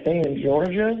 Should I stay in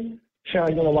Georgia? Should I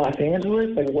go to Los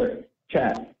Angeles? Like, where?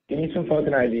 Chat, give me some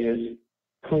fucking ideas.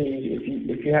 Please,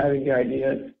 if you have any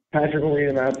ideas, Patrick will read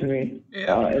them out to me in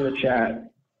the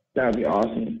chat. That would be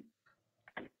awesome.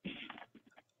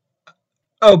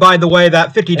 Oh, by the way,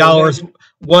 that $50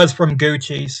 was from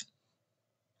goocheese.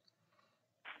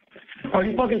 Are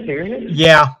you fucking serious?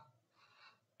 Yeah.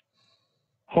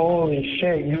 Holy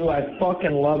shit, you! I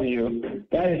fucking love you.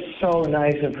 That is so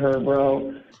nice of her,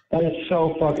 bro. That is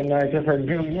so fucking nice of her.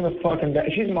 Dude, you're the fucking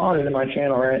best. She's modded in my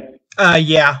channel, right?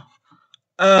 Yeah.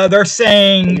 They're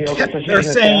saying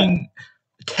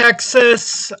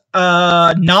Texas,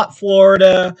 not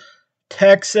Florida,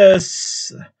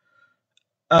 Texas,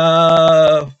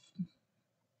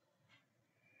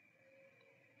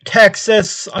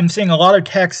 Texas. I'm seeing a lot of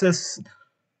Texas.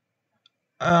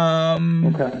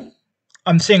 Okay.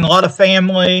 I'm seeing a lot of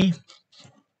family.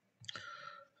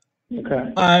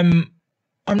 Okay. I'm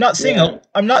not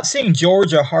seeing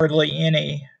Georgia hardly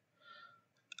any.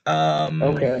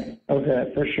 Okay,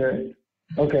 for sure.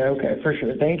 Okay, for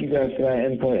sure. Thank you guys for that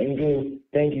input. And Goo,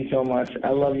 thank you so much. I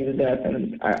love you to death,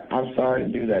 and I'm sorry to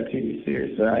do that to you.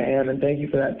 Seriously, I am, and thank you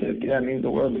for that tip. That means the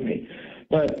world to me.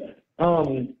 But,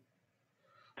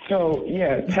 so,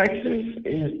 yeah, Texas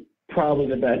is probably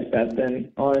the best bet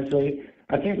then, honestly.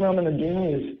 I think what I'm going to do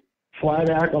is fly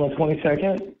back on the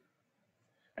 22nd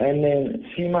and then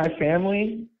see my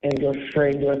family and go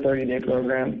straight into a 30-day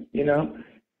program, you know?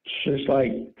 Just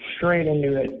like straight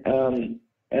into it.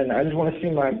 And I just want to see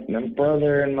my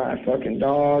brother and my fucking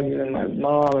dog and my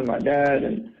mom and my dad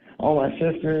and all my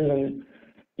sisters, and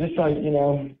just like, you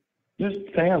know, just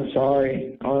say I'm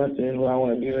sorry. Honestly, is what I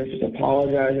want to do, is just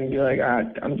apologize and be like,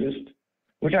 I'm just,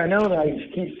 which I know that I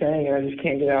just keep saying and I just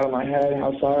can't get out of my head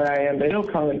how sorry I am, but it'll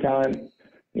come in time.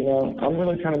 You know, I'm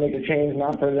really trying to make a change,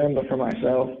 not for them, but for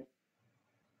myself.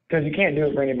 Because you can't do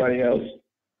it for anybody else.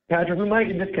 Patrick, we might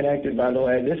get disconnected, by the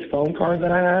way. This phone card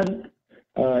that I had,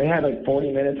 it had like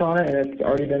 40 minutes on it, and it's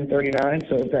already been 39,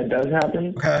 so if that does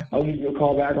happen, I'll give you a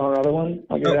call back on another one.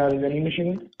 I'll get it out of the vending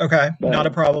machine. Okay, but, not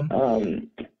a problem.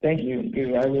 Thank you,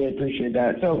 dude. I really appreciate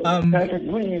that. So, Patrick,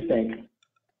 what do you think?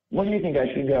 What do you think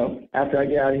I should go after I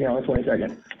get out of here on the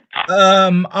 22nd?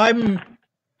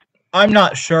 I'm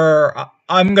not sure.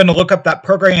 I'm going to look up that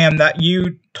program that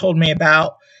you told me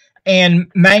about.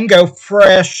 And Mango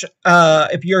Fresh,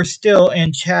 if you're still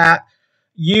in chat,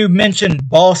 you mentioned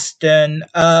Boston.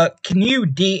 Can you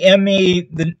DM me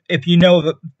if you know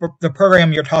the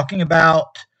program you're talking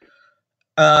about?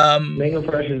 Mango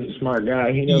Fresh is a smart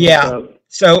guy. He knows yeah. what's up.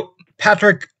 So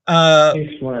Patrick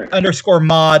He's smart.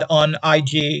 _mod on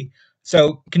IG.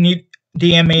 So can you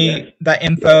DM me that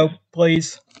info,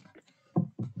 please?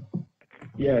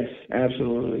 Yes,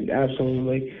 absolutely,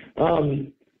 absolutely.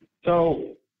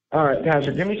 So, all right,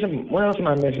 Patrick, give me some. What else am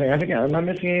I missing? Am I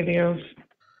missing anything else?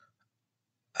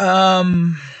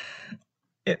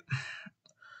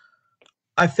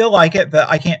 I feel like it, but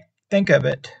I can't think of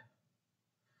it.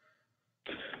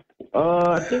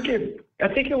 I think it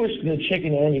was the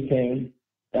chicken Andy thing.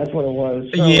 That's what it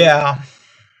was. So, yeah.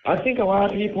 I think a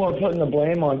lot of people are putting the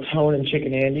blame on Tone and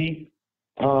Chicken Andy.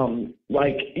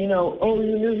 Like, you know, oh,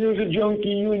 this was a junkie,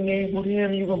 you enabled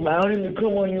him, you allowed him to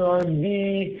come on your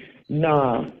RV.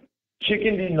 Nah,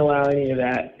 Chicken didn't allow any of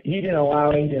that. He didn't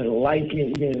allow it, he didn't like it,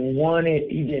 he didn't want it,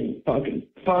 he didn't fucking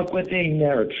fuck with it, he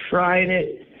never tried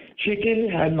it. Chicken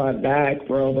had my back,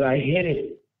 bro, but I hid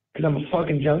it because I'm a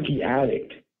fucking junkie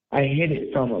addict. I hid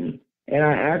it from him, and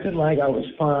I acted like I was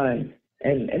fine.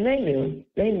 And they knew.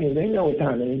 They know what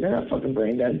time it is. They're not fucking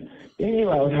brain dead. They knew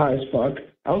I was high as fuck.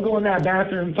 I would go in that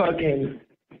bathroom fucking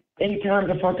 8 times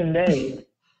a fucking day.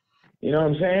 You know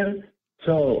what I'm saying?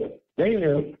 So they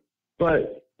knew,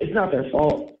 but it's not their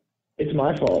fault. It's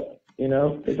my fault. You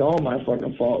know, it's all my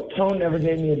fucking fault. Tone never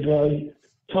gave me a drug.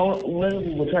 Tone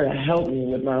literally would try to help me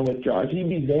with my withdrawals. He'd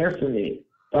be there for me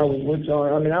if I was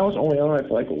withdrawing. I mean, I was only on it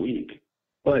for like a week.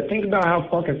 But think about how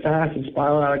fucking fast it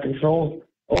spiraled out of control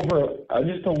over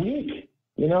just a week.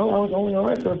 You know, I was only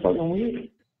on it for a fucking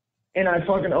week. And I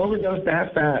fucking overdosed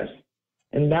that fast.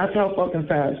 And that's how fucking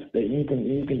fast that you can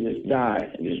just die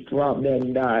and just drop dead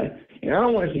and die. And I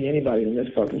don't want to see anybody in this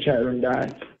fucking chat room die.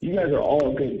 You guys are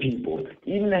all good people.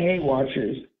 Even the hate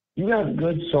watchers. You have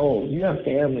good souls. You have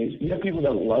families. You have people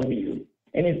that love you.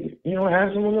 And if you don't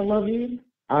have someone that loves you,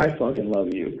 I fucking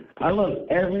love you. I love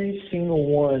every single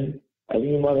one of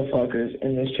you motherfuckers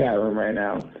in this chat room right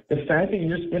now. The fact that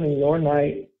you're spending your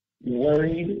night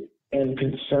worried and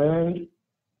concerned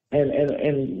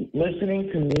and listening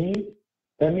to me,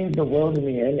 that means the world to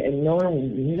me. And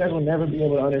knowing you guys will never be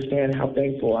able to understand how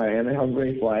thankful I am and how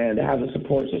grateful I am to have the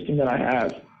support system that I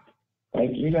have.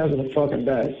 Like, you guys are the fucking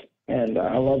best. And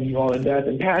I love you all to death.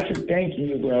 And Patrick, thank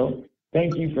you, bro.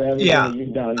 Thank you for everything that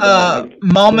you've done.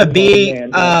 Mama B,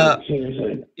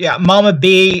 seriously. Yeah, Mama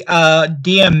B,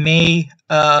 DM me,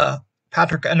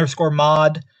 Patrick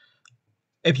 _mod,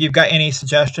 if you've got any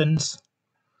suggestions.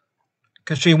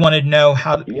 Because she wanted to know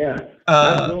how. Yeah,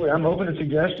 absolutely. I'm open to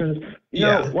suggestions. You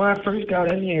know, when I first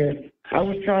got in here, I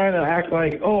was trying to act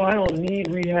like, oh, I don't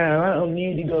need rehab. I don't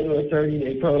need to go to a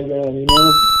 30-day program, you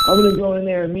know? I'm going to go in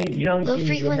there and meet junkies. Low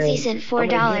frequency sent $4,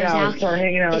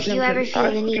 Alchy. If you ever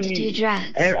feel the need to do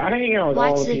drugs,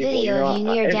 watch the video of you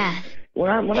near death.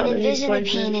 And envision the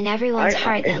pain in everyone's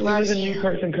heart that loves you.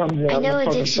 I know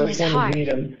addiction is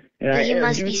hard, but you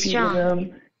must be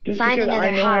strong. Find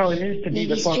another hobby.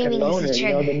 Maybe streaming is the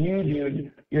trigger. The new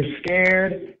dude, you're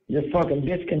scared, you're fucking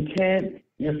discontent,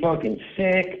 you're fucking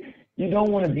sick. You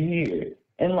don't want to be here.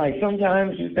 And, like,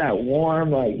 sometimes just that warm,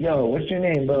 like, yo, what's your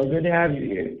name, bro? Good to have you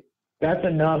here. That's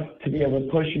enough to be able to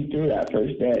push you through that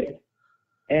first day.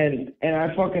 And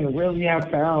I fucking really have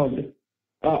found,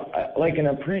 like, an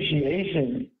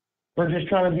appreciation for just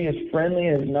trying to be as friendly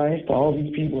and as nice to all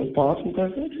these people as possible,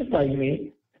 because they're just like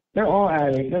me. They're all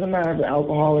addicts. Doesn't matter if they're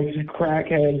alcoholics,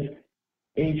 crackheads,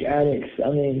 H addicts. I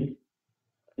mean,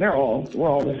 we're all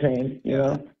the same, you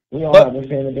know? We all have the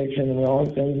same addiction and we all have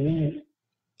the same disease.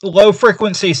 Low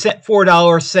Frequency sent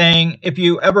 $4 saying, if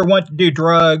you ever want to do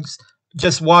drugs,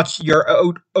 just watch your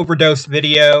overdose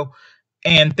video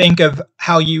and think of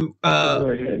how you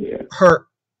hurt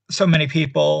so many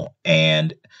people.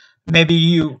 And maybe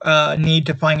you need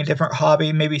to find a different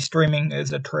hobby. Maybe streaming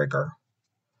is a trigger.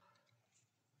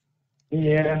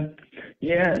 Yeah.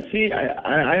 See,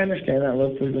 I understand that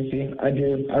low frequency. I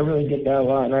do. I really get that a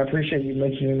lot, and I appreciate you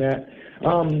mentioning that.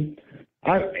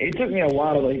 It took me a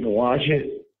while to even watch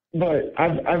it, but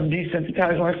I've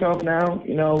desensitized myself now.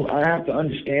 You know, I have to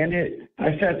understand it.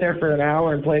 I sat there for an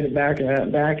hour and played it back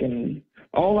and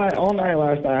all night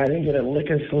last night. I didn't get a lick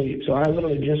of sleep, so I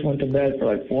literally just went to bed for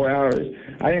like 4 hours.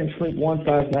 I didn't sleep once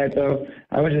last night though.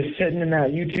 I was just sitting in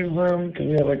that YouTube room because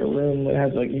we have like a room that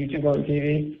has like YouTube on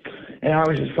TV. And I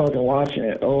was just fucking watching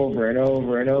it over and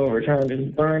over and over, trying to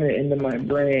just burn it into my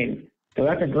brain. So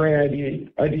that's a great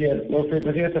idea. Low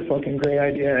frequency, that's a fucking great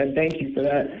idea, and thank you for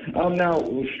that. Now,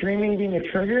 streaming being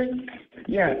a trigger,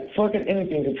 yeah, fucking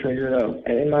anything can trigger though,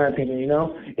 in my opinion, you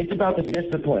know? It's about the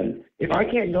discipline. If I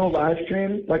can't go live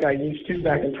stream like I used to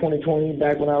back in 2020,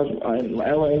 back when I was in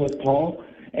LA with Paul,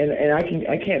 and I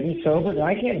can't be sober, then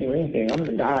I can't do anything. I'm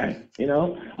gonna die, you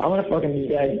know? I'm gonna fucking be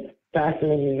dead faster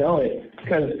than you know it,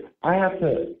 because I have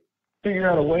to figure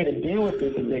out a way to deal with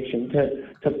this addiction,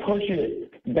 to push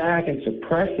it back and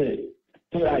suppress it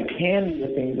so that I can do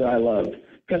the things that I love.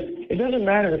 Because it doesn't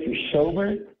matter if you're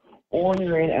sober or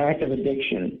you're in active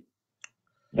addiction.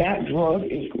 That drug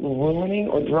is ruining,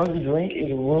 or drug or drink is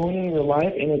ruining your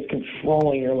life, and it's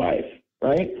controlling your life,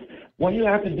 right? What you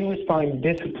have to do is find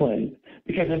discipline.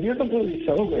 Because if you're completely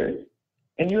sober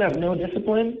and you have no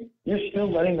discipline, you're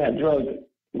still letting that drug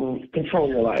control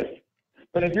your life.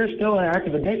 But if you're still in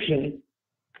active addiction,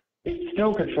 it's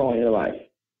still controlling your life.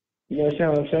 You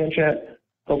understand what I'm saying, chat?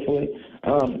 Hopefully.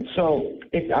 So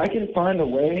if I can find a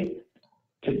way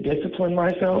to discipline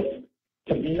myself,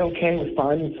 to be okay with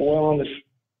finding foil on the...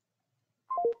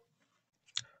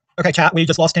 Okay, chat, we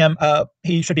just lost him.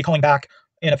 He should be calling back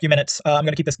in a few minutes. I'm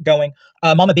going to keep this going.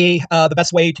 Mama B, the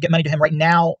best way to get money to him right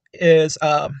now is,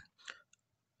 I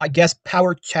guess,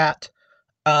 Power Chat,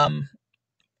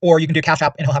 or you can do Cash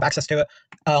App, and he'll have access to it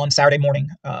on Saturday morning,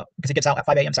 because he gets out at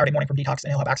 5 a.m. Saturday morning from detox,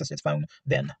 and he'll have access to his phone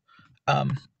then.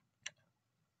 But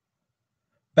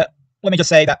let me just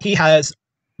say that he has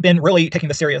been really taking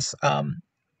this serious.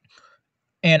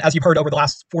 And as you've heard over the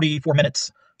last 44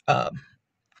 minutes, I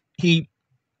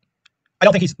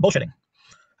don't think he's bullshitting.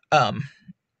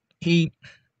 He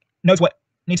knows what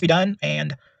needs to be done,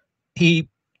 and he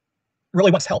really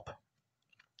wants help.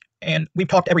 And we've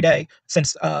talked every day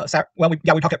since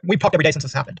we've talked every day since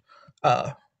this happened.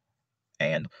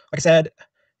 And like I said,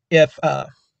 if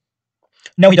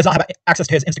no, he does not have access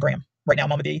to his Instagram right now,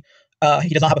 Mama D. He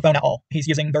does not have a phone at all. He's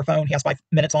using their phone. He has 5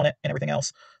 minutes on it and everything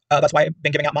else. That's why I've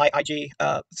been giving out my IG.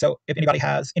 So if anybody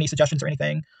has any suggestions or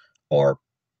anything, or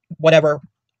whatever,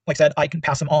 like I said, I can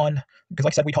pass them on, because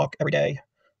like I said, we talk every day.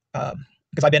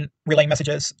 Because I've been relaying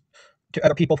messages to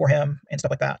other people for him and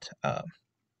stuff like that.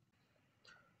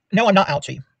 No, I'm not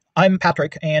Alchy. I'm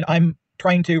Patrick, and I'm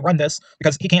trying to run this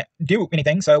because he can't do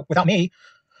anything. So without me,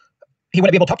 he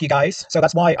wouldn't be able to talk to you guys. So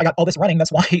that's why I got all this running.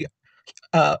 That's why he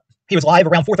was live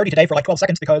around 4:30 today for like 12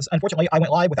 seconds, because unfortunately I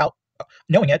went live without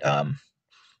knowing it,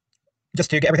 just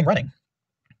to get everything running.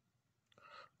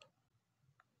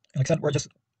 And like I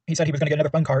said, he said he was going to get another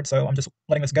phone card, so I'm just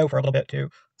letting this go for a little bit to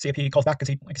see if he calls back,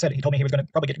 because like I said, he told me he was going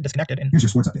to probably get disconnected. And here's your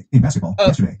sports update. In basketball,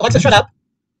 yesterday. Alexa, shut up.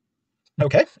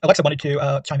 Okay, Alexa wanted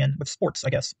to chime in with sports, I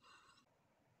guess.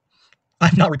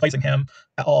 I'm not replacing him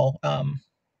at all.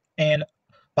 And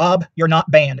Bob, you're not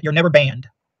banned. You're never banned.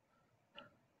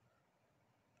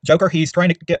 Joker, he's trying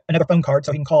to get another phone card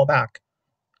so he can call back.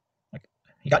 Like,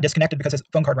 he got disconnected because his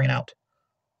phone card ran out.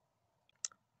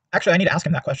 Actually, I need to ask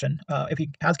him that question, if he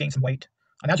has gained some weight.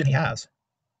 I imagine he has.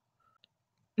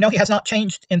 No, he has not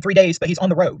changed in 3 days, but he's on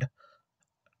the road. Like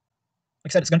I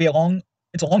said, it's going to be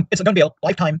it's going to be a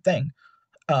lifetime thing.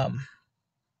 And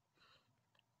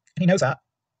he knows that.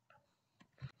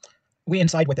 We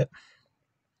inside with it.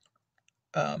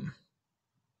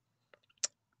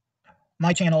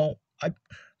 My channel, I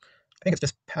think it's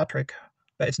just Patrick,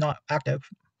 but it's not active.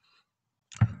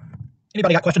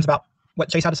 Anybody got questions about what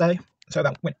Chase had to say, so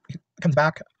that when he comes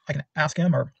back, I can ask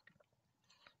him? Or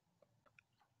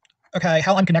okay,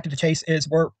 how I'm connected to Chase is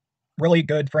we're really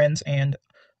good friends, and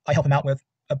I help him out with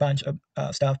a bunch of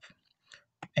stuff.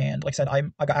 And like I said, I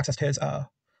got access to his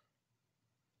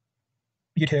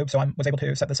YouTube, so I was able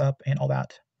to set this up and all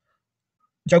that.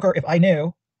 Joker, if I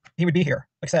knew, he would be here.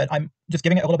 Like I said, I'm just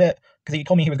giving it a little bit because he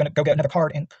told me he was going to go get another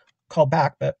card and call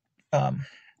back. But if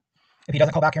he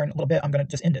doesn't call back here in a little bit, I'm going to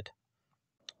just end it.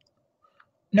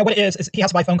 No, what it is he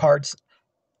has to buy phone cards,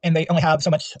 and they only have so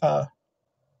much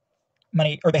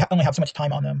money, or they only have so much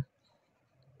time on them.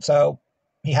 So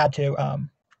he had to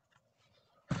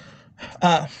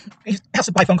he has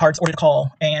to buy phone cards in order to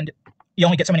call, and you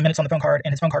only get so many minutes on the phone card,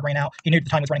 and his phone card ran out. He knew the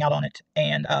time was running out on it,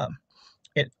 and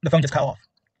the phone just cut off.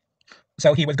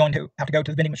 So he was going to have to go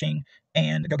to the vending machine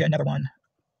and go get another one.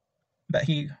 But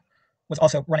he was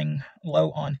also running low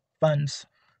on funds.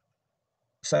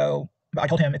 So I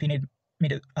told him if he needed me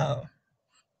to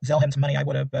sell him some money, I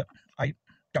would have, but I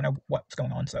don't know what's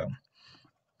going on. So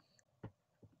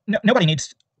nobody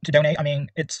needs to donate. I mean,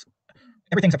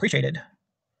 everything's appreciated.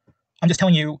 I'm just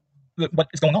telling you what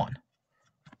is going on.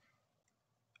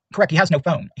 Correct, he has no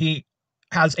phone. They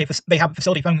have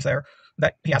facility phones there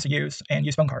that he has to use, and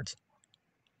use phone cards.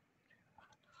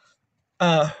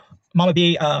 Mama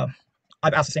B, I've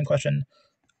asked the same question.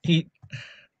 He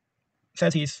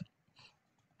says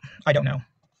I don't know.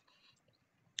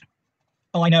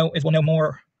 All I know is we'll know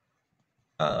more.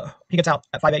 He gets out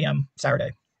at 5 a.m.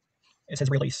 Saturday. Is his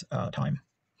release time.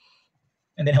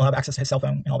 And then he'll have access to his cell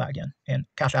phone and all that again, and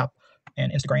Cash App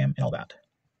and Instagram and all that.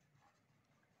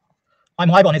 I'm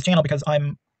live on his channel because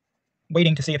I'm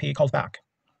waiting to see if he calls back,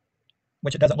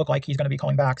 which it doesn't look like he's going to be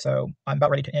calling back, so I'm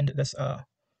about ready to end this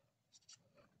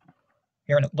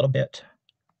here in a little bit.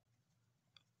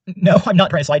 No, I'm not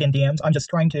trying to slide in DMs. I'm just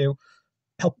trying to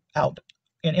help out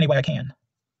in any way I can.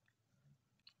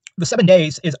 The 7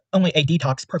 days is only a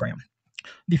detox program.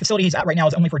 The facility he's at right now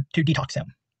is only to detox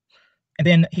him. And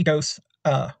then he goes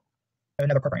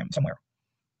another program somewhere.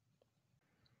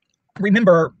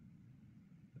 Remember,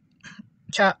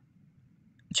 chat,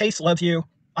 Chase loves you,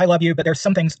 I love you, but there's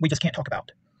some things we just can't talk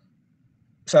about.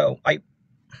 So okay,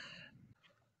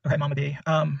 Mama D,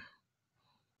 I'm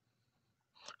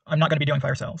not going to be doing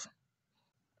fire cells.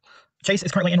 Chase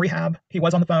is currently in rehab. He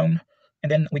was on the phone,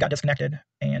 and then we got disconnected,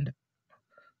 and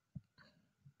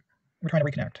we're trying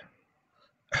to reconnect.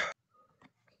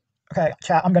 Okay,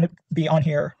 chat, I'm going to be on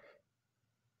here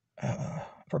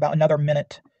for about another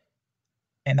minute,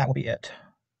 and that will be it.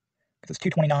 Because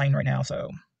it's 2:29 right now,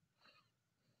 so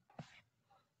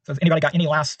has anybody got any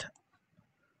last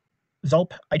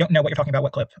Zulp? I don't know what you're talking about,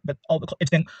 what clip, but all the it's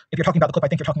been, if you're talking about the clip, I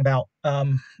think you're talking about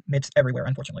mids everywhere,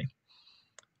 unfortunately.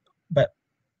 But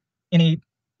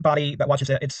anybody that watches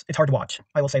it, it's hard to watch.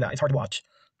 I will say that, it's hard to watch.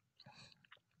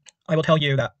 I will tell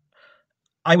you that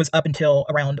I was up until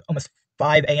around almost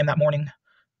 5 a.m. that morning,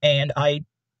 and I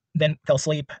then fell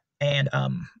asleep and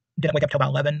didn't wake up till about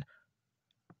 11,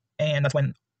 and that's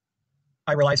when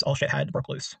I realized all shit had broke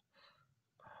loose.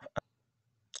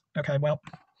 Okay, well,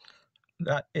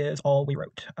 that is all we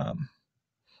wrote.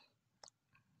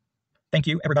 Thank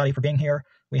you, everybody, for being here.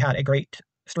 We had a great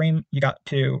stream. You got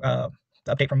to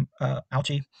the update from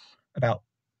Alchy about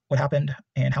what happened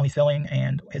and how he's feeling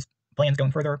and his plans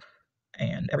going further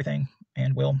and everything.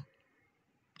 And we'll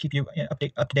keep you up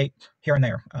to date here and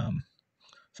there.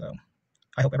 So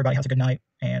I hope everybody has a good night.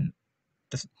 And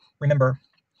just remember,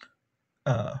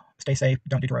 stay safe.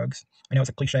 Don't do drugs. I know it's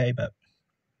a cliche, but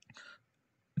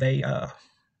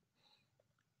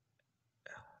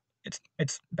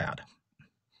it's bad.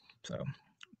 So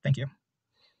thank you.